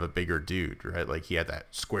kind of a bigger dude, right? Like, he had that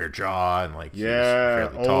square jaw and, like, he was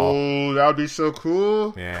fairly tall. Oh, that would be so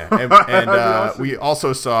cool. Yeah, and awesome. We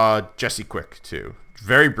also saw Jesse Quick, too,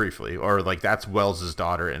 very briefly. Or, like, that's Wells'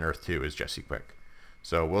 daughter in Earth 2 is Jesse Quick.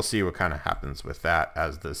 So we'll see what kind of happens with that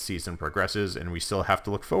as the season progresses, and we still have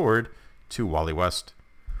to look forward to Wally West.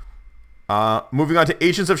 Moving on to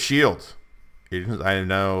Agents of S.H.I.E.L.D. I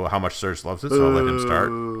know how much Serge loves it, so I'll let him start.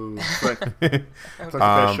 It's like the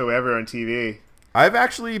best show ever on TV. I've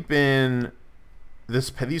actually been...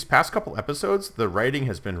 These past couple episodes, the writing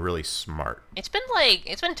has been really smart. It's been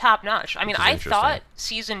top notch. I mean, I thought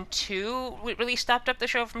season 2 really stepped up the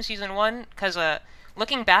show from season 1, because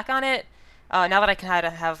looking back on it, now that I can kind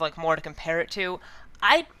of have like more to compare it to,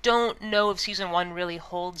 I don't know if season 1 really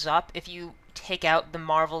holds up if you take out the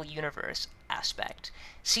Marvel Universe aspect.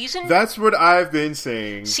 That's what I've been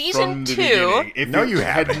saying. Season from the 2. If no, you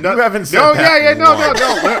haven't. You haven't said that.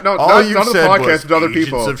 No. All you not said on the podcast was with other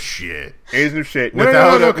people. Agents of S.H.I.E.L.D. Agents of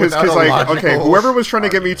S.H.I.E.L.D. No, because like, okay, whoever was trying to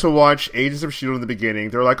get me to watch Agents of S.H.I.E.L.D. in the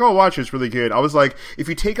beginning, they were like, oh, watch it, it's really good. I was like, if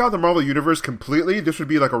you take out the Marvel Universe completely, this would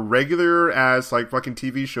be like a regular ass like fucking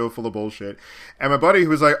TV show full of bullshit. And my buddy who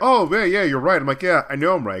was like, oh, yeah, you're right. I'm like, yeah, I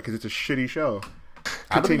know I'm right, because it's a shitty show. Continue.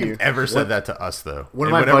 I don't think you've ever said that to us, though. One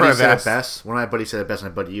of my buddies said it best. My buddy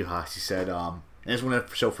Yuhas, he said, and this when the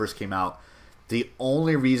show first came out, the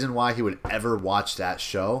only reason why he would ever watch that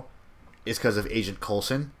show is because of Agent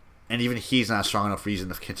Coulson, and even he's not a strong enough reason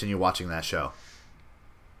to continue watching that show.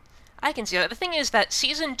 I can see that. The thing is that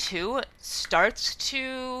season 2 starts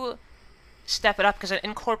to step it up because it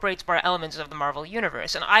incorporates more elements of the Marvel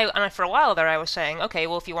Universe. And I for a while there, I was saying, okay,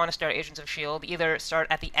 well, if you want to start Agents of S.H.I.E.L.D., either start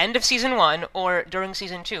at the end of season 1 or during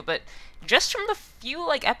season 2. But just from the few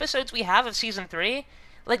like episodes we have of season 3,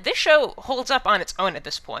 like this show holds up on its own at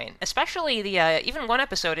this point. Especially the even one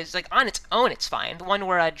episode is like on its own, it's fine. The one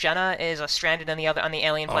where Jenna is stranded on the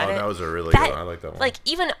alien planet. Oh, that was a really good one. I like that one. Like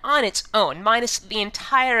even on its own, minus the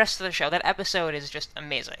entire rest of the show, that episode is just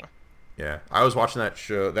amazing. Yeah, I was watching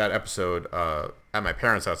that episode at my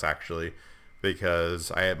parents' house actually,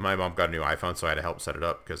 because my mom got a new iPhone, so I had to help set it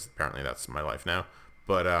up because apparently that's my life now.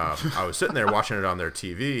 But I was sitting there watching it on their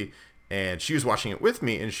TV, and she was watching it with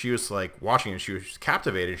me, and she was like watching it. She was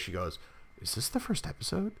captivated. She goes, "Is this the first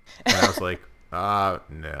episode?" And I was like,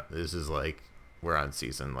 "No, this is like we're on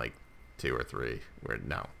season like 2 or 3.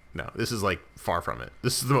 No, this is like far from it.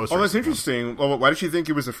 This is the most. Oh, that's interesting. Well, why did you think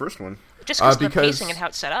it was the first one? Just because of the pacing and how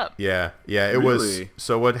it's set up. Yeah, it was.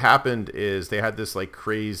 So what happened is they had this like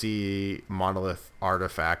crazy monolith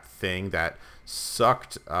artifact thing that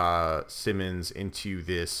sucked Simmons into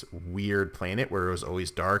this weird planet where it was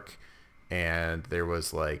always dark, and there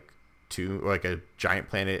was like a giant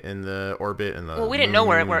planet in the orbit, and we didn't know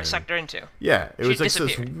where it sucked her into. Yeah, it was like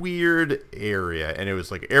this weird area, and it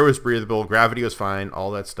was like air was breathable, gravity was fine,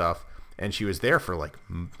 all that stuff, and she was there for like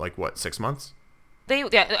what, 6 months?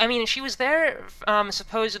 I mean, she was there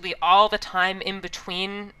supposedly all the time in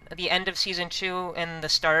between the end of season 2 and the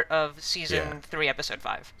start of season 3, episode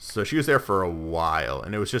 5. So she was there for a while,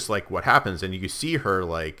 and it was just like what happens, and you see her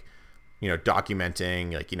like, you know,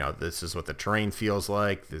 documenting, like, you know, this is what the terrain feels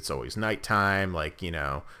like. It's always nighttime. Like, you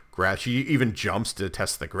know, she even jumps to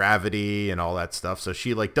test the gravity and all that stuff. So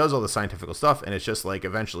she like does all the scientific stuff, and it's just like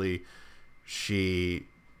eventually she's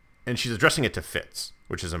addressing it to Fitz,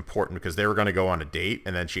 which is important because they were going to go on a date,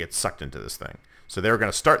 and then she gets sucked into this thing. So they were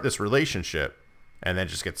going to start this relationship, and then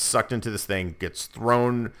just gets sucked into this thing, gets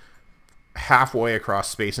thrown halfway across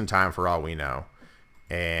space and time for all we know,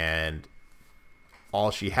 and all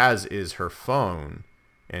she has is her phone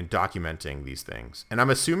and documenting these things. And I'm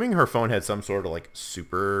assuming her phone had some sort of like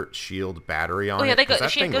super shield battery on it. Oh yeah,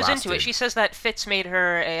 she goes into it. She says that Fitz made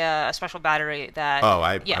her a special battery that... Oh,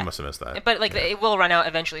 I must have missed that. But like it will run out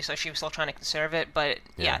eventually, so she was still trying to conserve it. But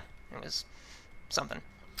yeah it was something.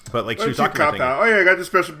 But like she was documenting... Oh yeah, I got this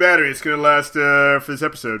special battery. It's going to last for this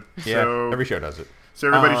episode. Yeah, so... every show does it. So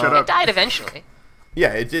everybody shut up. It died eventually.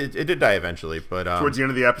 Yeah, it did die eventually, but towards the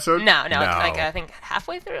end of the episode. No, it's like I think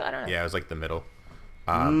halfway through. I don't know. Yeah, it was like the middle.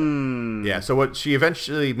 Yeah, so what she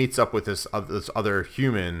eventually meets up with this other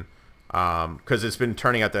human, because it's been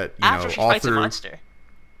turning out that after she fights a monster.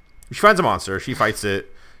 She finds a monster. She fights it.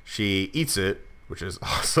 She eats it, which is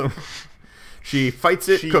awesome. She fights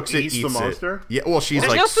it, cooks it, eats the monster? it. Yeah, well, she's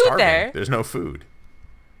There's like no food starving. there. There's no food.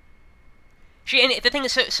 And the thing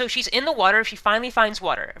is, so she's in the water. She finally finds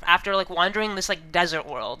water after like wandering this like desert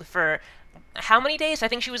world for how many days? I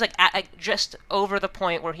think she was like just over the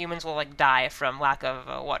point where humans will like die from lack of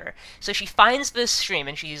water. So she finds this stream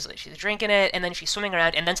and she's drinking it, and then she's swimming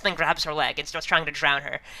around, and then something grabs her leg and starts trying to drown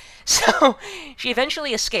her. So she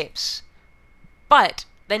eventually escapes, but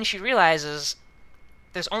then she realizes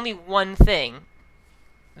there's only one thing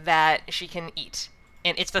that she can eat,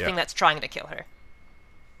 and it's the thing that's trying to kill her.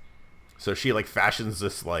 So she like fashions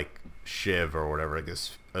this like shiv or whatever, like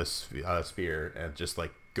this spear, and just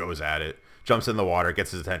like goes at it, jumps in the water,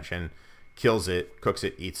 gets his attention, kills it, cooks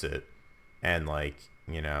it, eats it, and like,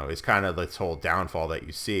 you know, it's kind of this whole downfall that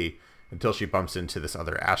you see until she bumps into this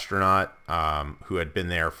other astronaut who had been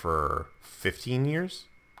there for 15 years.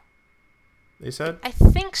 They said. I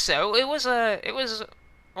think so. It was a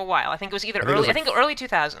while. I think it was either early. I think early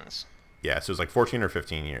 2000s. Yeah, so it was like 14 or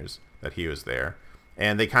 15 years that he was there.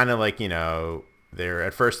 And they kind of like, you know,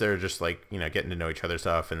 at first they're just like, you know, getting to know each other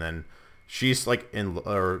stuff, and then she's like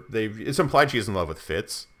it's implied she's in love with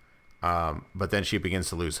Fitz, but then she begins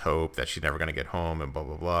to lose hope that she's never going to get home and blah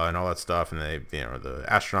blah blah and all that stuff, and you know, the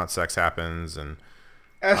astronaut sex happens and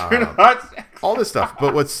all this stuff.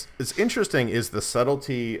 But what's interesting is the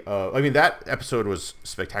subtlety of, I mean, that episode was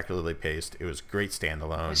spectacularly paced. It was great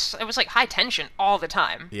standalone. It was like high tension all the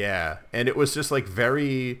time. Yeah, and it was just like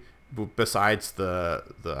very. Besides the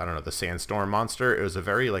I don't know, the sandstorm monster, it was a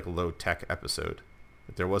very like low tech episode.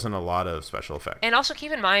 There wasn't a lot of special effects. And also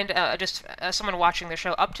keep in mind, just as someone watching the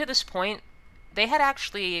show, up to this point, they had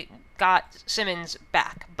actually got Simmons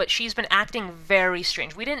back, but she's been acting very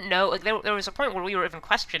strange. We didn't know. Like, there was a point where we were even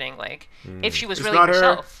questioning like if she was really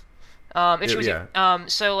herself.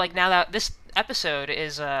 So like now that this episode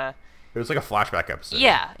is it was like a flashback episode.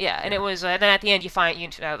 Yeah, and it was. Then at the end, you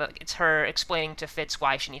know that it's her explaining to Fitz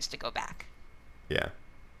why she needs to go back. Yeah.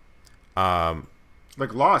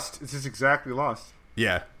 Like Lost. It's just exactly Lost.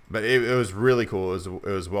 Yeah, but it was really cool. It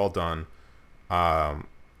was well done. And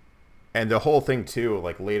the whole thing too,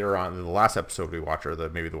 like later on in the last episode we watched, or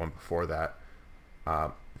maybe the one before that,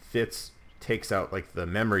 Fitz takes out like the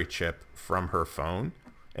memory chip from her phone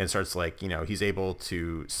and starts like, you know, he's able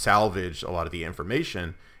to salvage a lot of the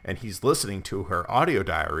information. And he's listening to her audio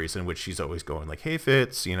diaries in which she's always going like, hey,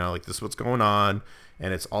 Fitz, you know, like this is what's going on.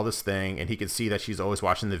 And it's all this thing. And he can see that she's always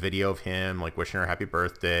watching the video of him, like wishing her happy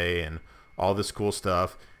birthday and all this cool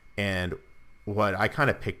stuff. And what I kind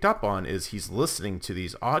of picked up on is he's listening to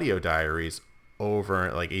these audio diaries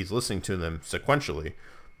over, like he's listening to them sequentially.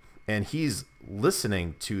 And he's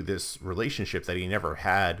listening to this relationship that he never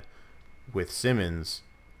had with Simmons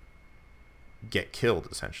get killed,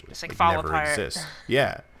 essentially. It's like fall apart. Exists.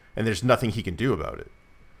 Yeah. And there's nothing he can do about it,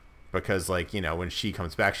 because like, you know, when she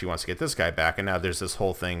comes back, she wants to get this guy back, and now there's this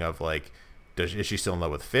whole thing of like, is she still in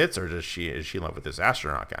love with Fitz, or is she in love with this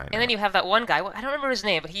astronaut guy now? And then you have that one guy. I don't remember his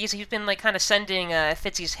name, but he's been like kind of sending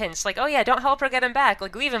Fitzy's hints, like, oh yeah, don't help her get him back,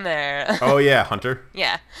 like leave him there. Oh yeah, Hunter.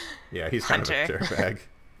 Yeah, he's kind of a dirtbag.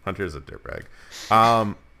 Hunter's a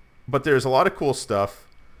dirtbag. But there's a lot of cool stuff.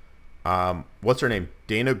 What's her name?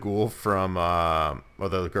 Dana Gould from,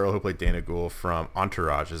 the girl who played Dana Gould from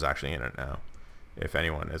Entourage is actually in it now. If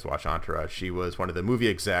anyone has watched Entourage, she was one of the movie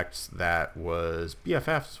execs that was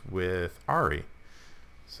BFFs with Ari.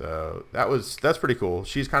 So that's pretty cool.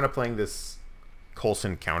 She's kind of playing this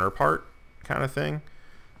Coulson counterpart kind of thing,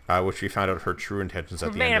 which we found out her true intentions at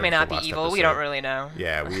the end. May or may not be evil. We don't really know.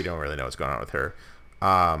 Yeah, we don't really know what's going on with her.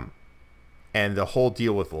 And the whole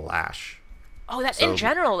deal with Lash. Oh, that in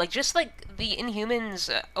general, like just like the Inhumans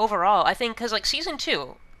overall, I think, because like season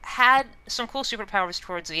 2 had some cool superpowers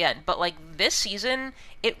towards the end, but like this season,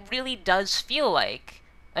 it really does feel like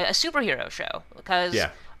a superhero show, because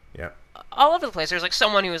all over the place. There's like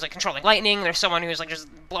someone who is like controlling lightning. There's someone who's like just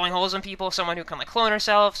blowing holes in people. Someone who can like clone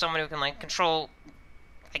herself. Someone who can like control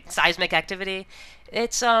like seismic activity.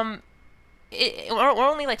 It's we're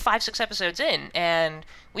only like 5-6 episodes in, and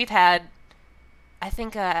we've had, I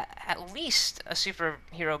think, at least a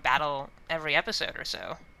superhero battle every episode or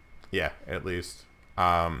so. Yeah, at least.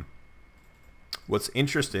 What's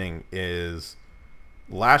interesting is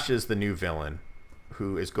Lash is the new villain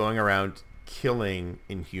who is going around killing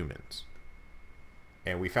Inhumans.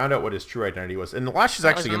 And we found out what his true identity was. And Lash is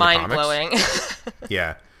actually in the comics. Mind-blowing.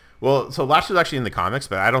 Yeah. Well, so Lash is actually in the comics,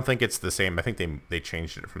 but I don't think it's the same. I think they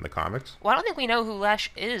changed it from the comics. Well, I don't think we know who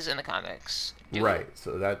Lash is in the comics. Right.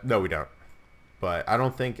 So no, we don't. But I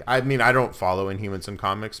don't think, I mean, I don't follow Inhumans in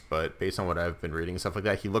comics, but based on what I've been reading and stuff like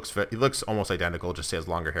that, he looks almost identical, just he has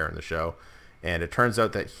longer hair in the show. And it turns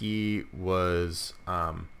out that he was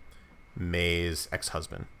May's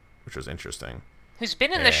ex-husband, which was interesting. Who's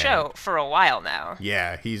been in the show for a while now.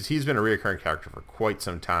 Yeah, he's been a recurring character for quite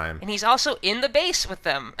some time. And he's also in the base with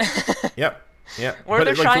them. Yep. Yeah. Where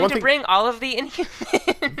they're trying to bring all of the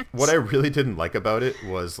Inhumans. What I really didn't like about it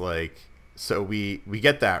was like, so we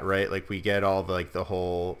get that, right? Like we get all the, like the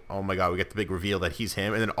whole, oh my god, we get the big reveal that he's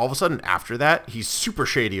him, and then all of a sudden after that, he's super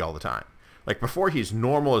shady all the time. Like before he's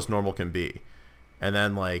normal as normal can be. And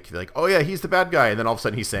then like oh yeah, he's the bad guy, and then all of a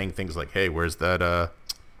sudden he's saying things like, hey, where's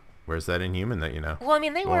that Inhuman that, you know? Well, I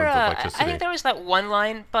mean, they were, I think there was that one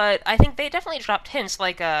line, but I think they definitely dropped hints,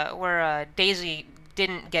 like, where Daisy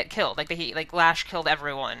didn't get killed. Like, Lash killed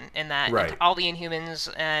everyone in that, right. All the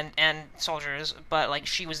Inhumans and soldiers, but, like,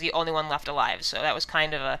 she was the only one left alive, so that was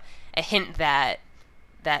kind of a hint that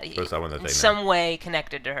in some way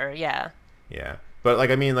connected to her, yeah. Yeah. But,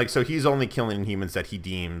 like, I mean, like, so he's only killing Inhumans that he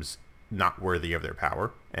deems not worthy of their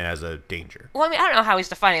power and as a danger. Well, I mean, I don't know how he's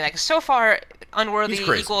defining that, 'cause so far, unworthy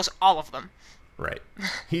equals all of them. Right.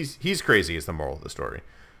 He's crazy is the moral of the story.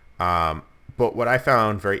 But what I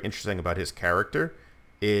found very interesting about his character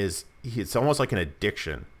is it's almost like an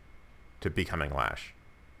addiction to becoming Lash.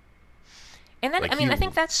 And then, like, I mean, I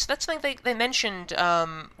think that's something they mentioned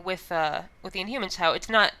with the Inhumans, how it's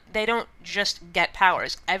not, they don't just get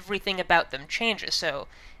powers. Everything about them changes, so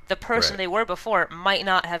the person they were before might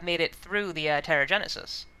not have made it through the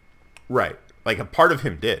Terrigenesis. Right. Like, a part of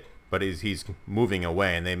him did, but he's moving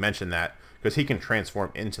away, and they mentioned that because he can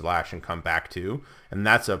transform into Lash and come back too, and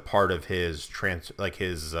that's a part of his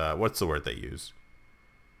what's the word they use?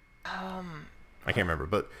 I can't remember,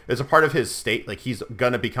 but it's a part of his state. Like, he's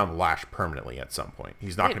gonna become Lash permanently at some point.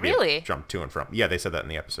 He's not gonna be able to jump to and from. Yeah, they said that in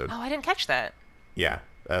the episode. Oh, I didn't catch that. Yeah,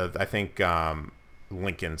 I think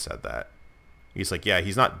Lincoln said that. He's like, yeah,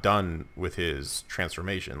 he's not done with his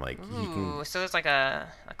transformation. Like, he can. So there's like a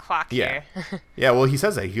clock here. Yeah, well, he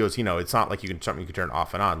says that. He goes, you know, it's not like something you can turn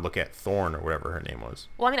off and on. Look at Thorn or whatever her name was.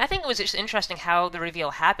 Well, I mean, I think it was just interesting how the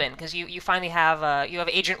reveal happened, because you finally have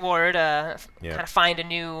Agent Ward kind of find a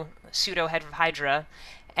new pseudo head of Hydra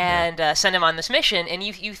and send him on this mission, and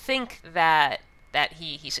you think that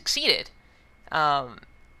he succeeded.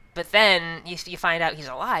 But then you find out he's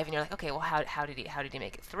alive, and you're like, okay, well, how did he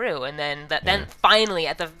make it through? And then then finally,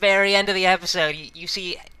 at the very end of the episode, you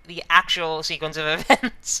see the actual sequence of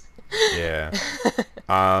events. Yeah.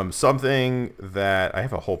 Something that I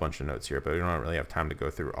have a whole bunch of notes here, but we don't really have time to go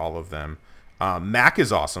through all of them. Mac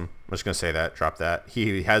is awesome. I'm just gonna say that. Drop that.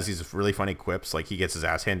 He has these really funny quips. Like, he gets his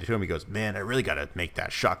ass handed to him. He goes, "Man, I really gotta make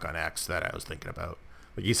that shotgun axe that I was thinking about."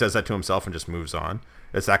 Like, he says that to himself and just moves on.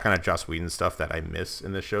 It's that kind of Joss Whedon stuff that I miss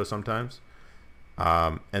in this show sometimes.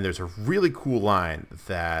 And there's a really cool line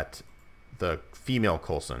that the female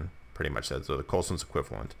Coulson pretty much said, so the Coulson's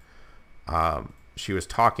equivalent. She was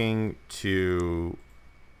talking to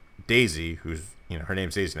Daisy, who's, you know, her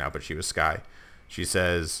name's Daisy now, but she was Skye. She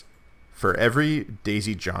says, "For every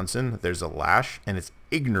Daisy Johnson, there's a Lash, and it's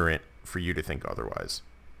ignorant for you to think otherwise."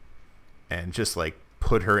 And just, like,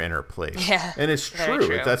 put her in her place. Yeah, and it's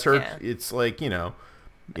true. That's her. Yeah. It's like, you know,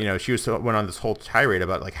 she went on this whole tirade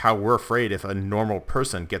about, like, how we're afraid if a normal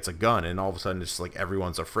person gets a gun, and all of a sudden it's just like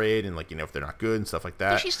everyone's afraid, and, like, you know, if they're not good and stuff like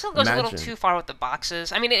that. But she still goes a little too far with the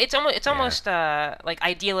boxes. I mean, it's almost like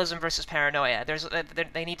idealism versus paranoia.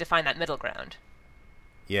 They need to find that middle ground.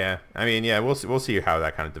 Yeah, I mean, yeah, we'll see how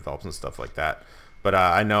that kind of develops and stuff like that. But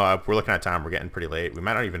I know we're looking at time. We're getting pretty late. We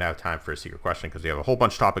might not even have time for a secret question because we have a whole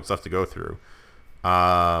bunch of topics left to go through.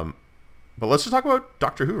 But let's just talk about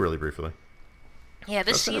Doctor Who really briefly. Yeah,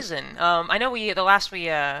 this season. I know the last we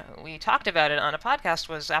talked about it on a podcast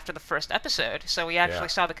was after the first episode, so we actually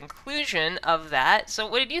saw the conclusion of that. So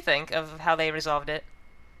what did you think of how they resolved it?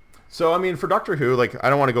 So, I mean, for Doctor Who, like, I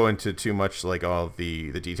don't want to go into too much, like, all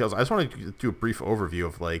the details. I just want to do a brief overview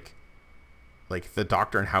of, like the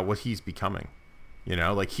Doctor and what he's becoming. You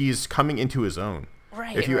know, like, he's coming into his own.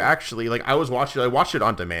 Right. If you actually, like, I watched it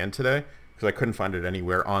on demand today because I couldn't find it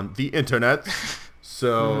anywhere on the internet.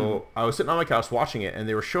 So I was sitting on my couch watching it, and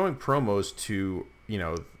they were showing promos to, you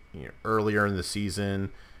know, earlier in the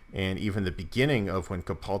season and even the beginning of when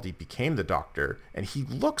Capaldi became the Doctor, and he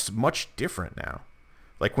looks much different now.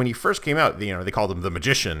 Like, when he first came out, you know, they called him the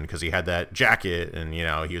Magician because he had that jacket, and, you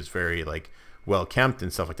know, he was very, like, well kempt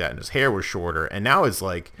and stuff like that, and his hair was shorter. And now it's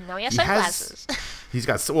like, no, he has sunglasses. He's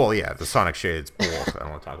got, well, yeah, the sonic shades. I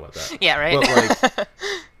don't want to talk about that. Yeah, right. But, like,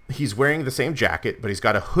 he's wearing the same jacket, but he's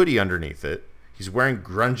got a hoodie underneath it. He's wearing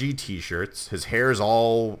grungy t-shirts. His hair is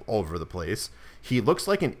all over the place. He looks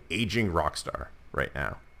like an aging rock star right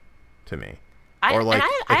now, to me. I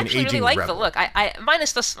actually really like the look. I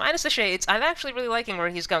minus the shades. I'm actually really liking where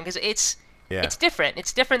he's going because it's different.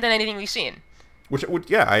 It's different than anything we've seen.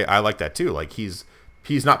 I like that too. Like he's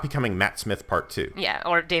not becoming Matt Smith Part 2. Yeah,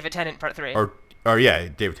 or David Tennant Part 3. Or yeah,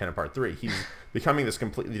 David Tennant Part 3. He's becoming this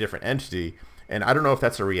completely different entity, and I don't know if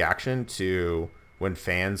that's a reaction to when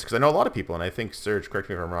fans, because I know a lot of people, and I think Serge, correct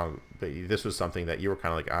me if I'm wrong, but this was something that you were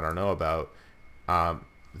kind of like, I don't know about.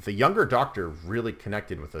 The younger Doctor really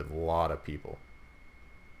connected with a lot of people.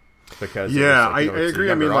 Because I agree.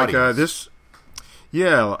 I mean, like this.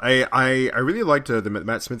 Yeah, I really liked the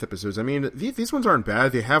Matt Smith episodes. I mean, these ones aren't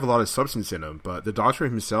bad. They have a lot of substance in them. But the Doctor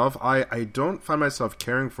himself, I don't find myself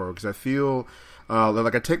caring for because I feel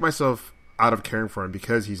like I take myself out of caring for him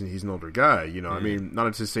because he's an older guy. You know, I mean,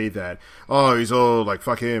 not to say that he's old, like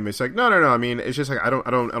fuck him. It's like no. I mean, it's just like I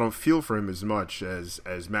don't feel for him as much as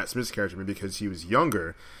Matt Smith's character because he was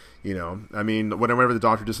younger. You know, I mean, whenever the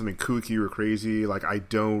Doctor does something kooky or crazy, like, I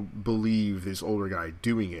don't believe this older guy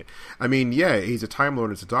doing it. I mean, yeah, he's a Time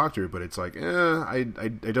Lord as a Doctor, but it's like, I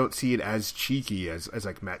don't see it as cheeky as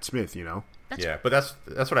like Matt Smith, you know? Yeah, but that's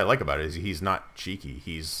what I like about it, is he's not cheeky.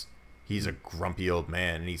 He's a grumpy old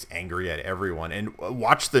man, and he's angry at everyone. And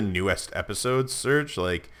watch the newest episodes, Serge,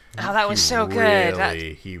 like... Oh, that was so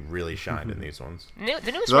good. He really shined in these ones.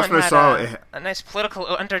 The newest one had a nice political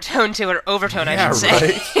undertone to it, or overtone, I should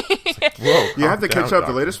say. Like, whoa, you have to catch up.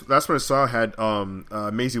 The latest one I saw had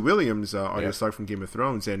Maisie Williams, Arya Stark from Game of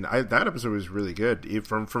Thrones, and that episode was really good.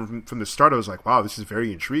 From the start, I was like, wow, this is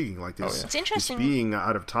very intriguing. Like this, It's interesting. This being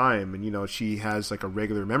out of time, and you know, she has like a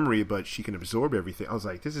regular memory, but she can absorb everything. I was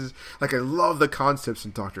like, this is like, I love the concepts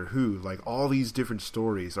in Doctor Who. Like all these different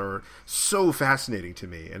stories are so fascinating to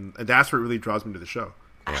me, and that's what really draws me to the show.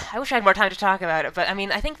 Yeah. I wish I had more time to talk about it, but I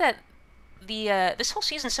mean, I think that this whole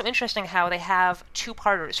season's so interesting how they have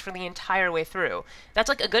two-parters for the entire way through. That's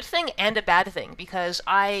like a good thing and a bad thing, because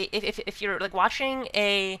if you're like watching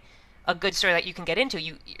a good story that you can get into,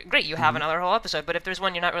 you have another whole episode, but if there's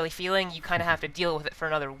one you're not really feeling, you kind of have to deal with it for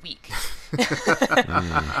another week.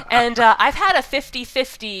 And I've had a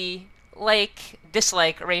 50-50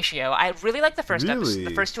 dislike ratio. I really like the first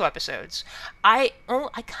the first two episodes. I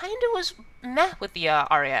kind of was meh with the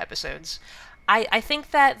Arya episodes. I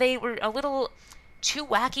think that they were a little too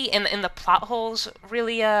wacky, and the plot holes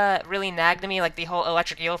really nagged me. Like the whole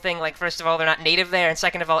electric eel thing. Like, first of all, they're not native there, and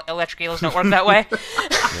second of all, electric eels don't work that way.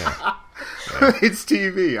 It's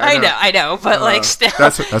TV. I know, but like still.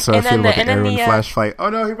 That's how I feel about the Aaron Flash fight. Oh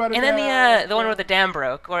no, he brought it. And then the one where the dam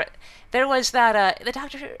broke, or there was that the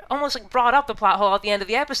Doctor almost like brought up the plot hole at the end of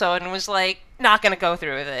the episode and was like not going to go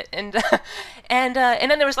through with it, and then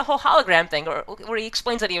there was the whole hologram thing, where he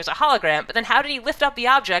explains that he was a hologram, but then how did he lift up the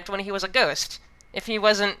object when he was a ghost if he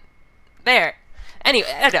wasn't there? Anyway,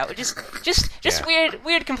 I don't know, just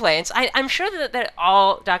weird complaints. I'm sure that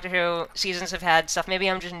all Doctor Who seasons have had stuff. Maybe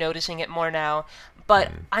I'm just noticing it more now.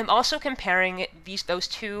 But I'm also comparing those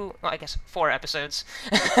two, well, I guess 4 episodes,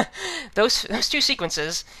 those two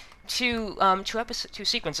sequences to two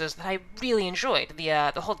sequences that I really enjoyed.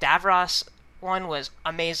 The whole Davros one was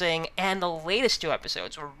amazing, and the latest 2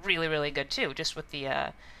 episodes were really, really good too. Just with the,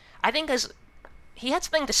 I think as he had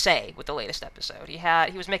something to say with the latest episode.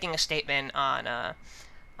 He was making a statement on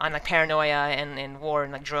like paranoia and war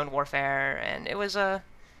and like drone warfare, and it was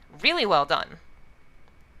really well done.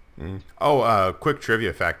 Oh, quick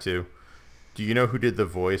trivia fact too. Do you know who did the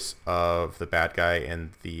voice of the bad guy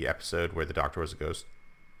in the episode where the Doctor was a ghost?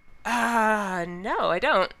 No, I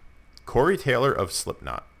don't. Corey Taylor of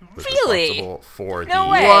Slipknot was really responsible for no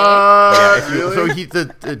the. Way. Yeah, so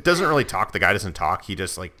it doesn't really talk. The guy doesn't talk. He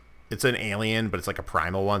just like, it's an alien, but it's like a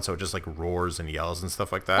primal one, so it just like roars and yells and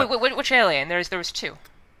stuff like that. Wait, which alien? There was 2.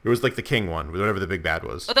 It was like the king one, whatever the big bad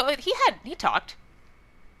was. Although he talked.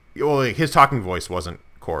 Well, like, his talking voice wasn't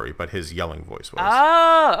Corey, but his yelling voice was.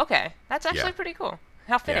 Oh, okay. That's actually pretty cool.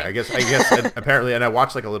 How fitting. Yeah, I guess apparently, and I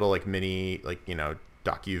watched like a little like mini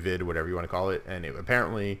docu-vid, whatever you want to call it, and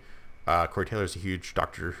apparently Corey Taylor's a huge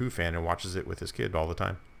Doctor Who fan and watches it with his kid all the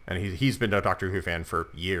time. And he's been a Doctor Who fan for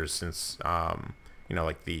years, since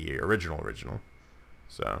like the original.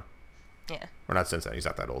 So yeah. Or not since then, he's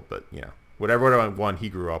not that old, but whatever one he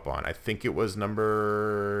grew up on. I think it was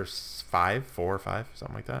number 4 or 5,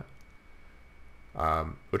 something like that.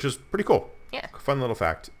 Which is pretty cool. Yeah. Fun little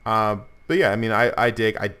fact. But yeah, I mean, I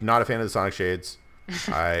dig. I'm not a fan of the Sonic Shades. Me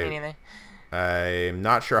neither. I'm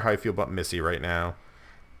not sure how I feel about Missy right now.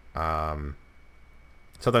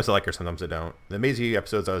 Sometimes I like her, sometimes I don't. The Maisie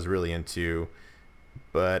episodes I was really into,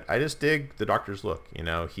 but I just dig the Doctor's look.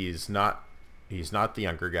 He's not the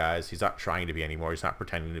younger guys. He's not trying to be anymore. He's not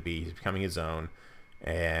pretending to be. He's becoming his own.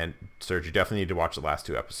 And Serge, you definitely need to watch the last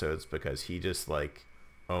 2 episodes, because he just like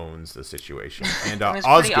owns the situation. And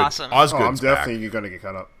Osgood, awesome. Osgood's I'm definitely going to get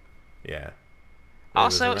caught up. Yeah.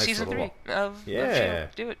 Also, nice season 3 of Shield.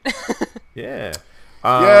 Do it. Yeah.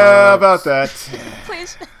 Yeah, about that.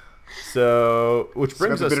 Please. So, which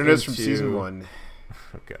brings us bitterness into... from season 1.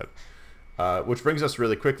 Oh, God. Which brings us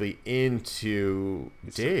really quickly into...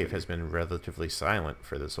 Dave has been relatively silent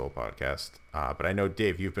for this whole podcast. But I know,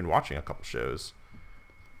 Dave, you've been watching a couple shows.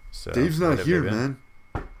 So, Dave's not here, man.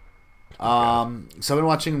 So I've been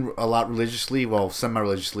watching a lot religiously. Well,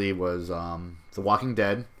 semi-religiously was The Walking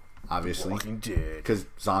Dead, obviously. Walking Dead. Because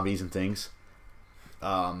zombies and things.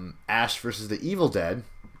 Ash versus the Evil Dead,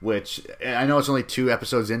 which I know it's only 2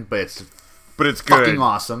 episodes in, but it's good. Fucking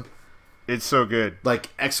awesome. It's so good. Like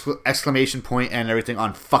exclamation point and everything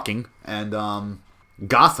on fucking. And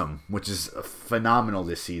Gotham, which is phenomenal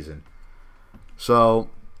this season. So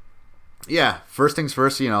yeah, first things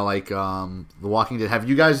first, like The Walking Dead. Have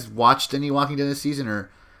you guys watched any Walking Dead this season? Or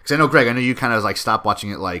because I know, Greg, I know you kind of like stopped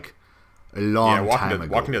watching it like a long time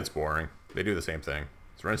ago. Walking Dead's boring. They do the same thing.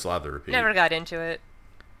 It's rinse, lather, repeat. Never got into it.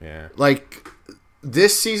 Yeah. Like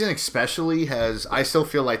this season especially I still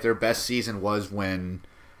feel like their best season was when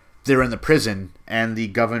they were in the prison and the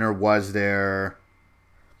governor was their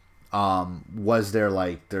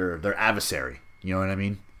like their adversary. You know what I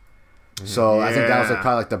mean? So yeah. I think that was like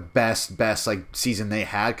probably like the best like season they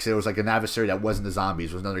had, because it was like an adversary that wasn't the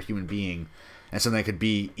zombies, was another human being, and something that could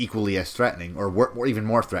be equally as threatening or even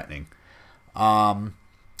more threatening. But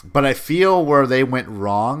I feel where they went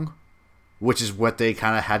wrong, which is what they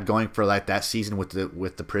kind of had going for like that season with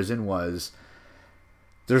the prison, was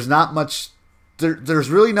there's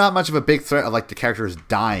really not much of a big threat of like the characters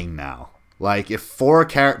dying now. Like if 4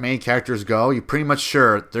 main characters go, you're pretty much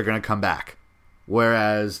sure they're gonna come back.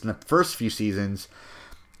 Whereas in the first few seasons,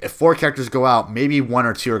 if 4 characters go out, maybe 1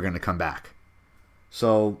 or 2 are going to come back.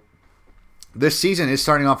 So this season is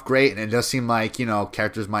starting off great, and it does seem like,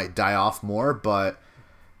 characters might die off more, but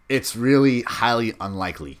it's really highly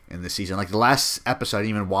unlikely in this season. Like the last episode I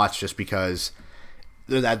didn't even watch just because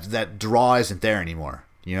that draw isn't there anymore.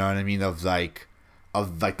 You know what I mean? Of the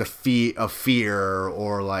fear,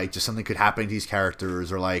 or like just something could happen to these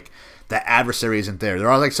characters, or like the adversary isn't there.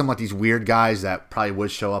 There are like some like these weird guys that probably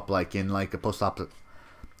would show up like in like a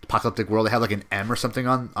post-apocalyptic world. They have like an M or something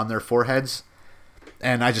on their foreheads,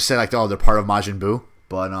 and I just say like, oh, they're part of Majin Buu.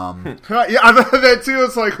 But yeah, I thought that too.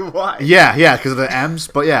 It's like, why? Yeah, because of the M's.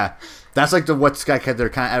 But yeah, that's like what's like their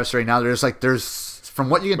kind of adversary now. There's from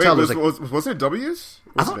what you can tell. Was it W's?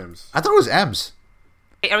 I thought it was M's.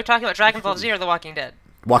 Are we talking about Dragon Ball Z or The Walking Dead?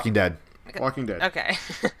 Walking Dead. Walking Dead. Okay.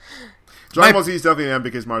 Dragon Ball Z is definitely an M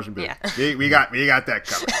because Majin Buu. Yeah. We got that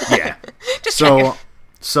covered. Yeah. So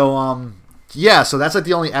that's like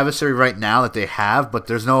the only adversary right now that they have, but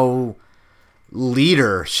there's no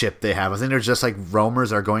leadership they have. I think they're just like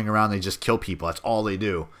roamers that are going around. They just kill people. That's all they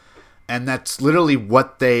do, and that's literally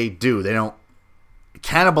what they do. They don't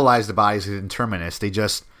cannibalize the bodies of the Terminus. They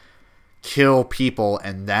just kill people,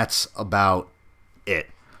 and that's about it.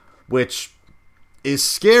 Which is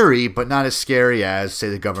scary, but not as scary as, say,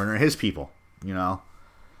 the governor and his people,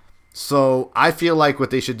 So I feel like what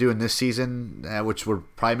they should do in this season, which would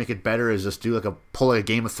probably make it better, is just do pull a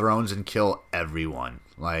Game of Thrones and kill everyone.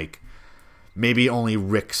 Like, maybe only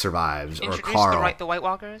Rick survives, or Carl. Introduce the White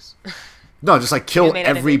Walkers? No, just like kill like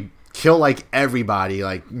everybody.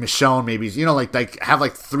 Like Michonne, maybe, like have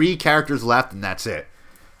like 3 characters left, and that's it.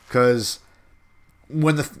 Because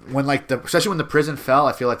especially when the prison fell,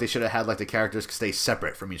 I feel like they should have had like the characters stay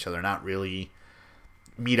separate from each other, not really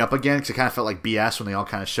meet up again, because it kind of felt like BS when they all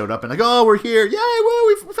kind of showed up and like, oh, we're here, yay, woo,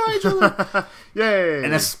 we found each other, yay.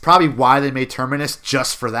 And that's probably why they made Terminus,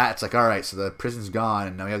 just for that. It's like, all right, so the prison's gone,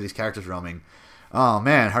 and now we have these characters roaming. Oh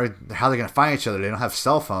man, how are they gonna find each other? They don't have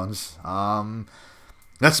cell phones.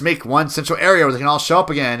 Let's make one central area where they can all show up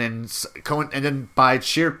again, and then by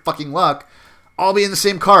sheer fucking luck, all be in the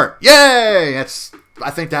same cart. Yay! I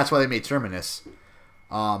think that's why they made Terminus.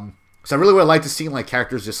 So I really would like to see like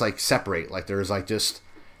characters just like separate. Like there's like just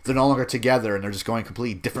they're no longer together and they're just going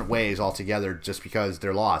completely different ways altogether just because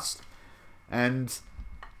they're lost. And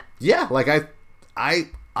yeah, like I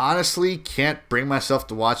honestly can't bring myself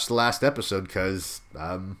to watch the last episode because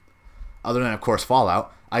other than of course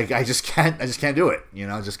Fallout, I just can't do it.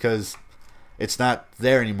 Just because it's not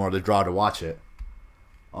there anymore, the draw to watch it.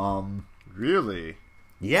 Really?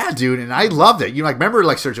 Yeah, dude, and I loved it. Remember,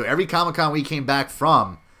 like, Sergio, every Comic-Con we came back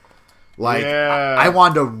from, like, yeah. I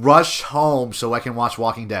wanted to rush home so I can watch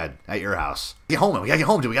Walking Dead at your house. We gotta get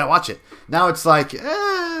home, dude. We gotta watch it. Now it's like,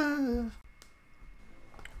 Cool,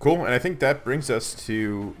 and I think that brings us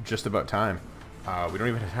to just about time. We don't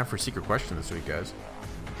even have time for a secret question this week, guys.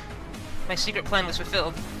 My secret plan was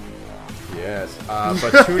fulfilled. Yes,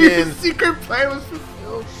 but tune in. Secret plan was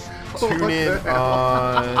fulfilled. Tune in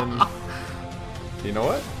on. You know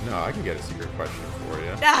what? No, I can get a secret question for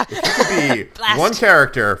you. If you could be one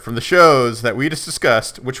character from the shows that we just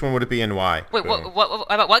discussed, which one would it be and why? Wait, what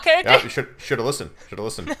about what character? Yeah, you should have listened.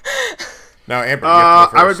 Now, Amber, you have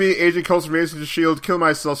to go first. I would be Agent Coulson from Agents of S.H.I.E.L.D., kill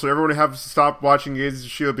myself so everyone would have to stop watching Agents of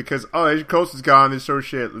S.H.I.E.L.D. because, Agent Coulson's gone, this show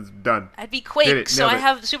shit, it's done. I'd be Quake, so I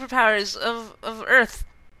have the superpowers of Earth.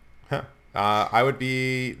 Huh. I would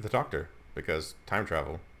be the Doctor, because time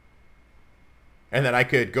travel. And then I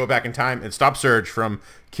could go back in time and stop Surge from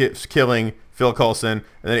killing Phil Coulson,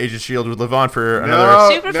 and then Agent S.H.I.E.L.D. would live on for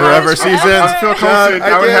another forever season. I'm Phil Coulson.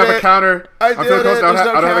 I would have a counter. I'm Phil Coulson. I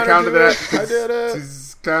don't have a counter to that. I did it.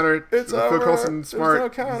 Counter. It's Phil Coulson smart. There's no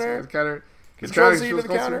counter. Counter. Control Z to the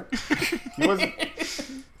counter. He wasn't.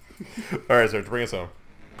 All right, Serge, bring us home.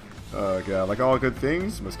 Oh god, like all good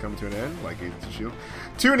things must come to an end, like Agents of S.H.I.E.L.D.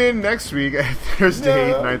 Tune in next week at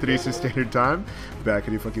Thursday, 9:30 Eastern Standard Time. Back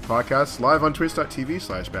Eddie Funky Podcast, live on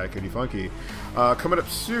twitch.tv/Back Eddie Funky. Coming up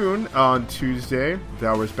soon on Tuesday,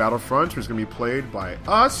 Star Wars Battlefront, which is going to be played by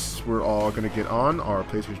us. We're all going to get on our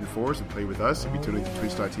PlayStation 4s and play with us. If you tune in to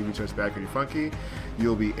twitch.tv/Back Eddie Funky,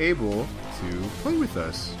 you'll be able to play with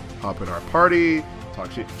us. Hop in our party,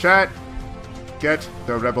 talk shit, chat, get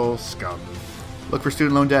the rebel scum. Look for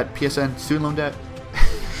student loan debt, PSN, student loan debt.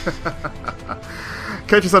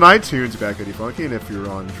 Catch us on iTunes, Back Eddie Funky, and if you're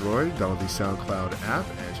on Android, download the SoundCloud app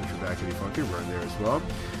and search for Back Eddie Funky. We're on there as well.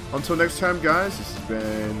 Until next time, guys, this has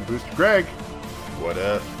been Booster Greg. What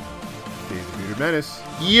up? Daisy Bearded Menace.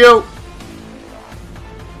 Yo!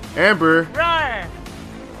 Amber. Roar!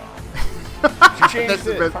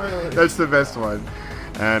 That's the best one.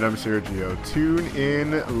 And I'm Sergio. Tune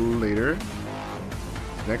in later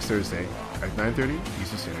next Thursday at 9:30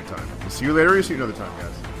 Eastern Standard Time. We'll see you later or see you another time,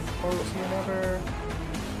 guys. Or we'll see you never.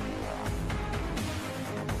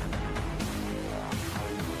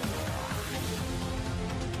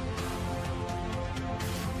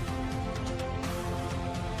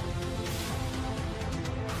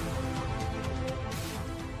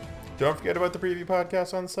 Don't forget about the preview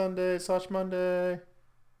podcast on Sunday/Monday.